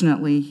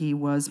 Unfortunately, he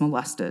was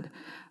molested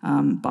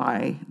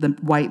by the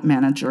white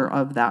manager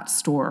of that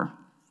store.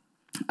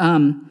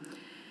 And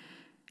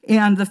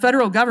the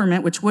federal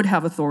government, which would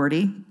have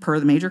authority per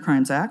the Major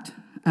Crimes Act,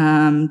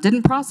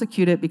 didn't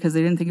prosecute it because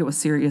they didn't think it was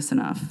serious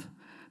enough,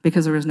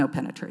 because there was no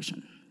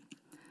penetration.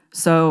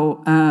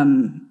 So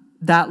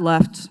that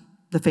left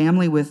the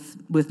family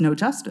with no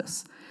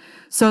justice.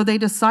 So they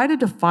decided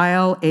to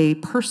file a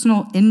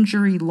personal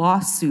injury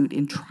lawsuit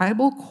in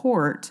tribal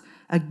court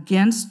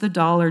against the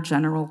Dollar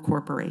General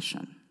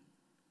Corporation,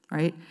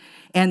 right?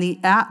 And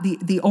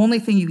the only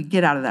thing you could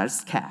get out of that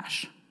is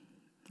cash,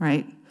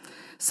 right?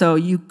 So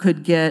you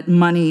could get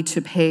money to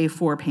pay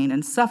for pain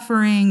and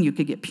suffering, you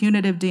could get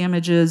punitive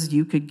damages,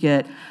 you could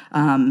get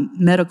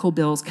medical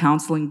bills,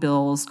 counseling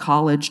bills,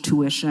 college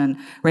tuition,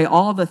 right?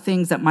 All of the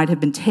things that might have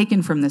been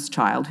taken from this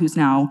child who's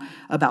now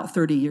about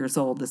 30 years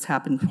old. This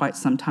happened quite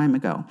some time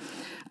ago.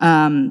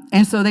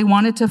 And so they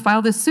wanted to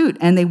file this suit,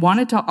 and they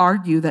wanted to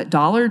argue that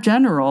Dollar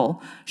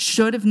General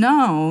should have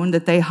known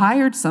that they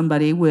hired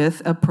somebody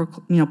with a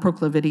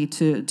proclivity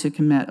to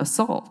commit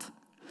assault.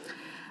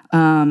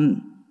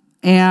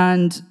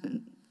 And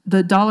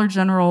the Dollar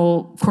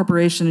General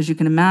Corporation, as you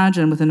can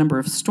imagine, with a number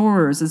of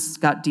stores, has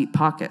got deep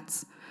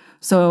pockets.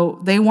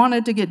 So they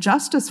wanted to get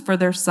justice for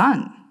their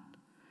son.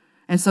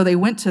 And so they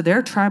went to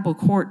their tribal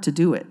court to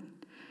do it.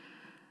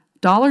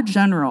 Dollar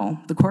General,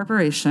 the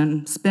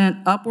corporation, spent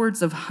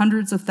upwards of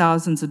hundreds of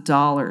thousands of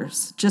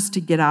dollars just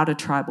to get out of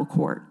tribal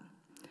court.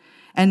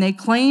 And they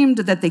claimed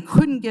that they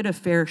couldn't get a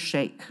fair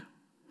shake,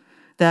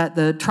 that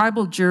the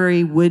tribal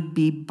jury would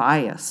be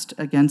biased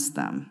against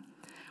them,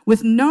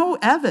 with no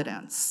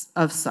evidence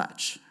of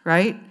such,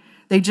 right?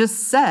 They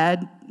just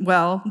said,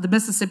 well, the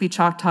Mississippi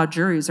Choctaw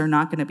juries are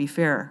not going to be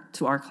fair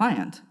to our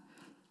client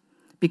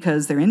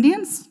because they're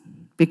Indians,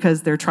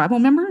 because they're tribal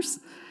members.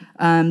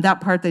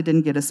 That part they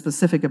didn't get as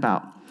specific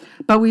about.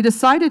 But we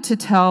decided to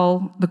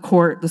tell the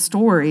court the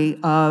story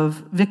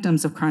of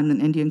victims of crime in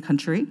Indian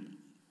country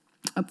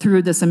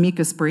through this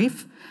amicus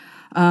brief.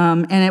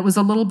 And it was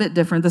a little bit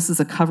different. This is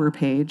a cover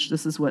page.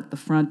 This is what the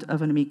front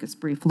of an amicus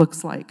brief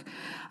looks like.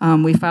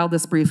 We filed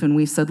this brief and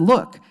we said,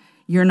 look,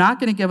 you're not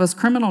going to give us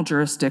criminal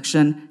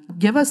jurisdiction,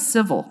 give us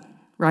civil,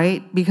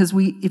 right? Because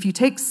if you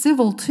take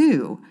civil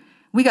too,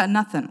 we got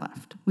nothing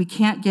left. We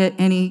can't get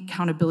any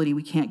accountability.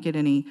 We can't get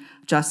any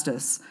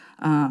justice.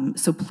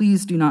 So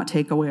please do not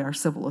take away our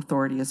civil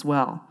authority as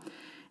well.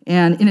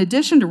 And in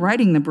addition to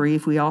writing the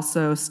brief, we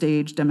also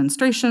staged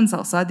demonstrations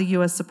outside the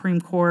U.S.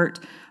 Supreme Court.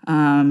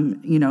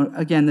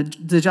 Again,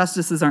 the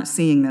justices aren't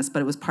seeing this,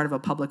 but it was part of a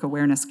public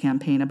awareness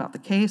campaign about the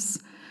case.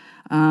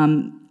 We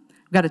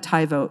got a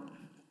tie vote.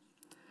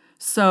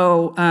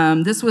 So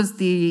this was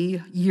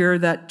the year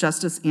that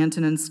Justice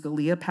Antonin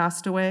Scalia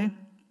passed away.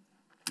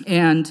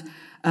 And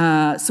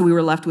so we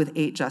were left with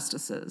 8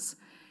 justices.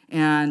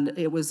 And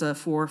it was a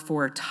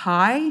 4-4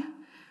 tie,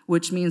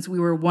 which means we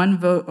were 1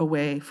 vote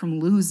away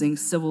from losing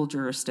civil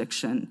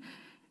jurisdiction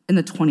in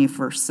the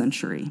 21st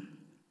century.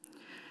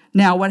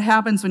 Now, what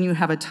happens when you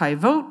have a tie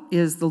vote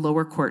is the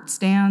lower court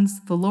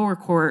stands. The lower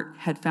court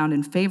had found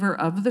in favor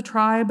of the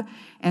tribe,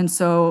 and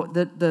so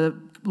the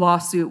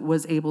lawsuit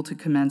was able to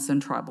commence in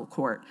tribal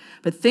court.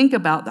 But think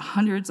about the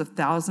hundreds of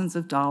thousands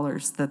of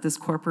dollars that this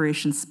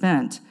corporation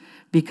spent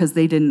because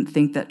they didn't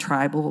think that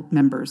tribal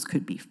members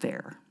could be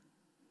fair,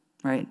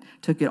 right?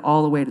 Took it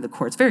all the way to the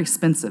court. It's very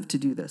expensive to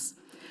do this.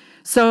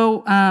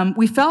 So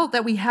we felt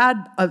that we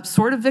had a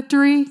sort of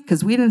victory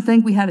because we didn't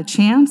think we had a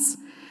chance.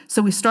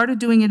 So we started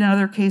doing it in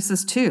other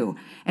cases too.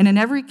 And in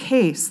every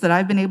case that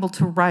I've been able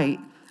to write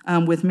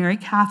with Mary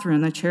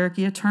Catherine, the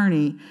Cherokee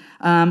attorney,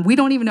 we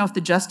don't even know if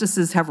the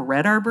justices have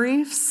read our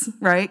briefs,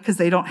 right? Because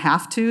they don't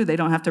have to. They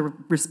don't have to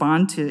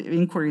respond to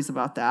inquiries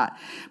about that.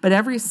 But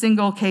every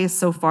single case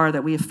so far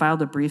that we have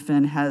filed a brief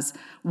in has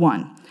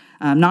won.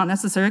 Not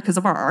necessarily because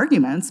of our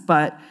arguments,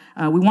 but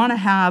we want to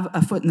have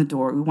a foot in the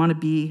door. We want to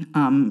be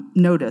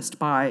noticed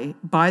by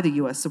the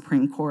U.S.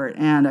 Supreme Court.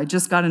 And I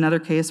just got another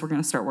case we're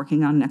going to start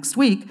working on next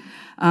week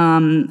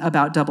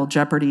about double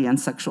jeopardy and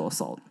sexual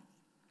assault.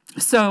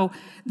 So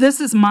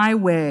this is my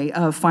way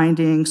of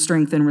finding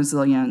strength and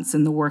resilience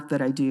in the work that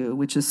I do,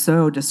 which is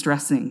so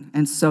distressing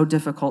and so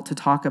difficult to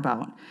talk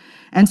about.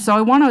 And so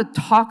I want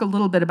to talk a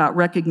little bit about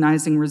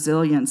recognizing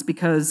resilience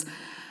because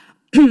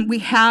we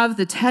have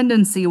the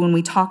tendency when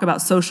we talk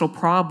about social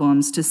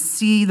problems to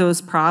see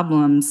those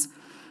problems.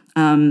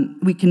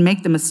 We can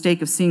make the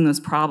mistake of seeing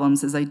those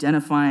problems as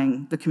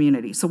identifying the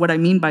community. So what I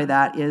mean by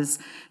that is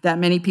that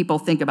many people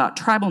think about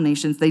tribal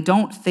nations. They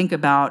don't think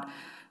about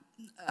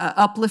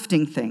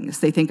uplifting things.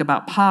 They think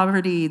about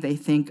poverty, they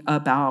think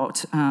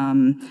about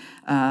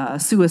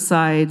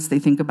suicides, they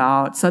think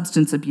about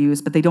substance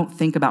abuse, but they don't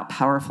think about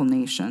powerful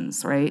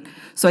nations, right?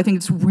 So I think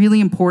it's really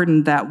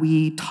important that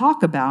we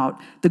talk about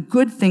the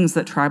good things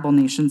that tribal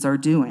nations are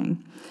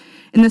doing.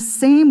 In the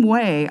same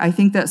way, I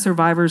think that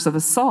survivors of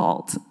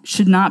assault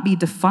should not be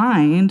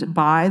defined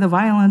by the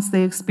violence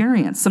they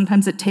experience.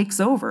 Sometimes it takes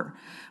over.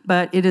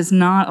 but it is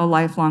not a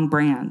lifelong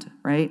brand,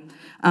 right?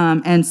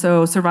 And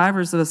so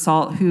survivors of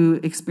assault who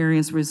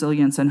experience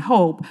resilience and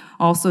hope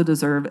also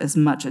deserve as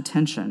much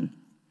attention.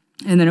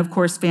 And then, of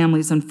course,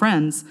 families and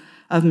friends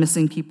of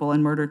missing people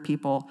and murdered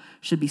people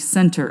should be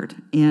centered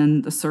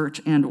in the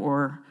search and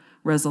or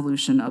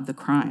resolution of the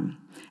crime.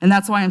 And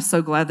that's why I'm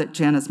so glad that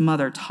Jana's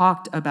mother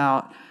talked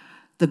about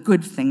the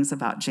good things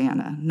about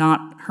Jana,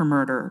 not her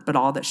murder, but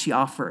all that she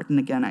offered. And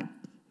again, I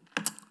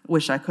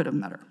wish I could have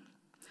met her.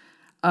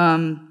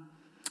 I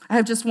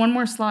have just one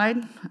more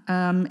slide,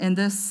 and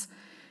this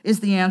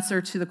is the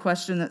answer to the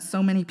question that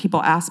so many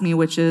people ask me,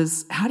 which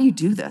is, how do you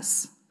do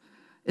this?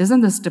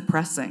 Isn't this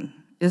depressing?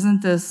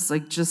 Isn't this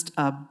like just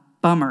a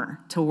bummer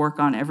to work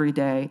on every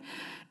day?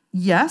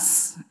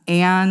 Yes,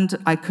 and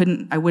I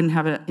wouldn't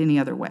have it any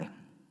other way.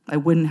 I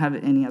wouldn't have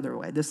it any other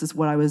way. This is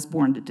what I was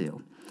born to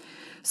do.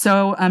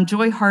 So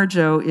Joy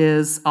Harjo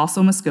is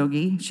also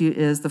Muscogee. She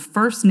is the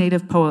first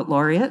Native Poet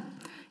Laureate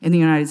in the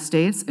United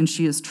States, and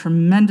she is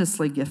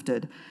tremendously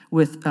gifted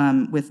with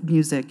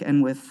music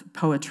and with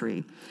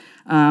poetry.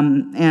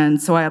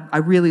 And so I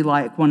really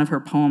like one of her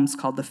poems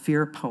called The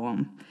Fear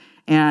Poem.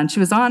 And she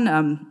was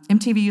on,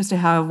 MTV used to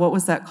have, what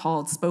was that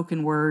called?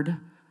 Spoken word,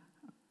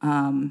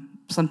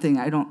 something,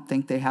 I don't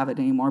think they have it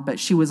anymore, but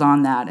she was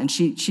on that, and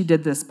she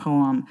did this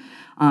poem.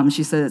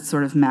 She said it's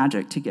sort of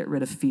magic to get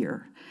rid of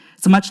fear.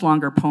 It's a much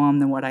longer poem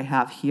than what I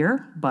have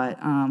here, but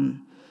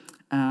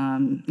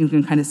you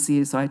can kind of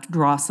see, so I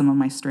draw some of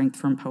my strength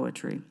from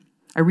poetry.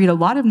 I read a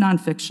lot of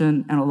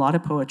nonfiction and a lot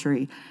of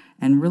poetry,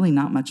 and really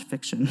not much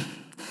fiction,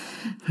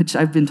 which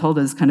I've been told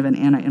is kind of an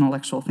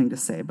anti-intellectual thing to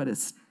say, but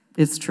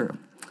it's true.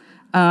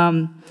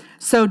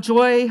 So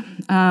Joy,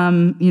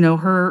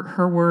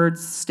 her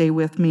words stay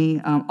with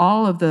me.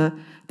 All of the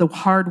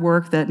hard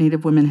work that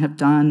Native women have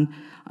done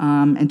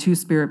and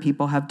Two-Spirit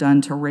people have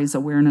done to raise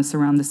awareness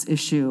around this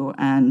issue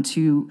and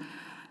to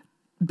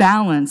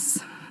balance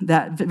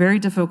that very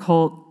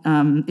difficult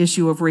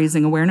issue of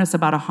raising awareness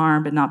about a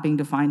harm but not being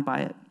defined by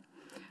it.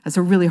 That's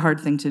a really hard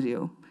thing to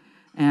do,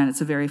 and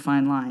it's a very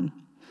fine line.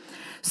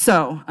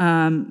 So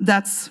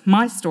that's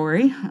my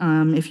story.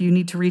 If you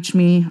need to reach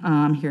me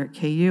here at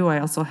KU, I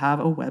also have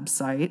a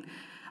website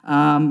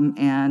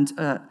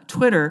and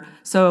Twitter.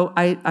 So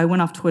I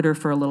went off Twitter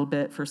for a little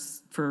bit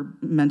for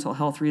mental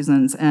health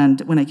reasons,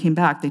 and when I came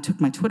back, they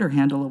took my Twitter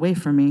handle away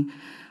from me.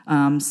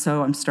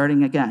 So I'm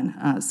starting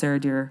again, Sarah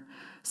Deer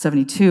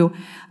 72,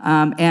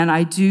 and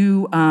I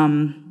do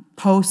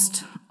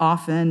post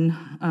often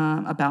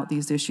about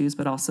these issues,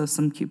 but also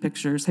some cute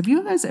pictures. Have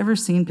you guys ever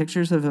seen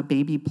pictures of a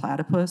baby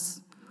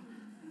platypus?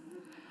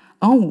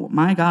 Oh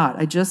my God,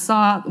 I just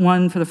saw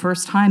one for the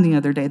first time the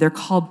other day. They're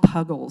called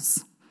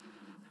puggles.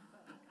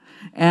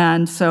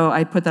 And so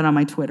I put that on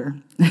my Twitter.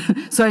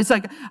 So it's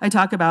like, I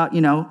talk about,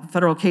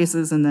 federal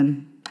cases and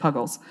then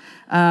puggles.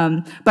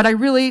 But I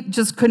really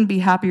just couldn't be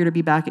happier to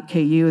be back at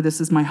KU.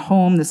 This is my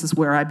home. This is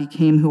where I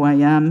became who I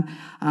am.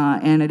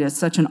 And it is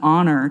such an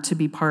honor to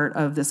be part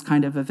of this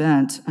kind of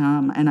event.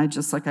 And I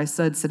just, like I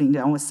said, sitting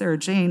down with Sarah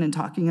Jane and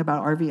talking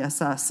about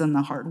RVSS and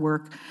the hard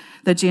work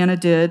that Jana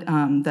did,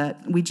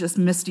 that we just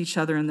missed each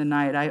other in the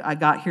night. I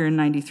got here in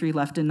 93,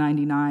 left in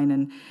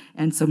 99,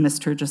 and so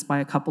missed her just by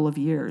a couple of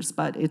years.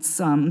 But it's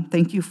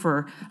thank you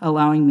for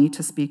allowing me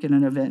to speak at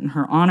an event in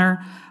her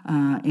honor,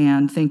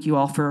 and thank you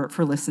all for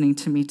listening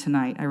to me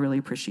tonight. I really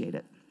appreciate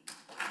it.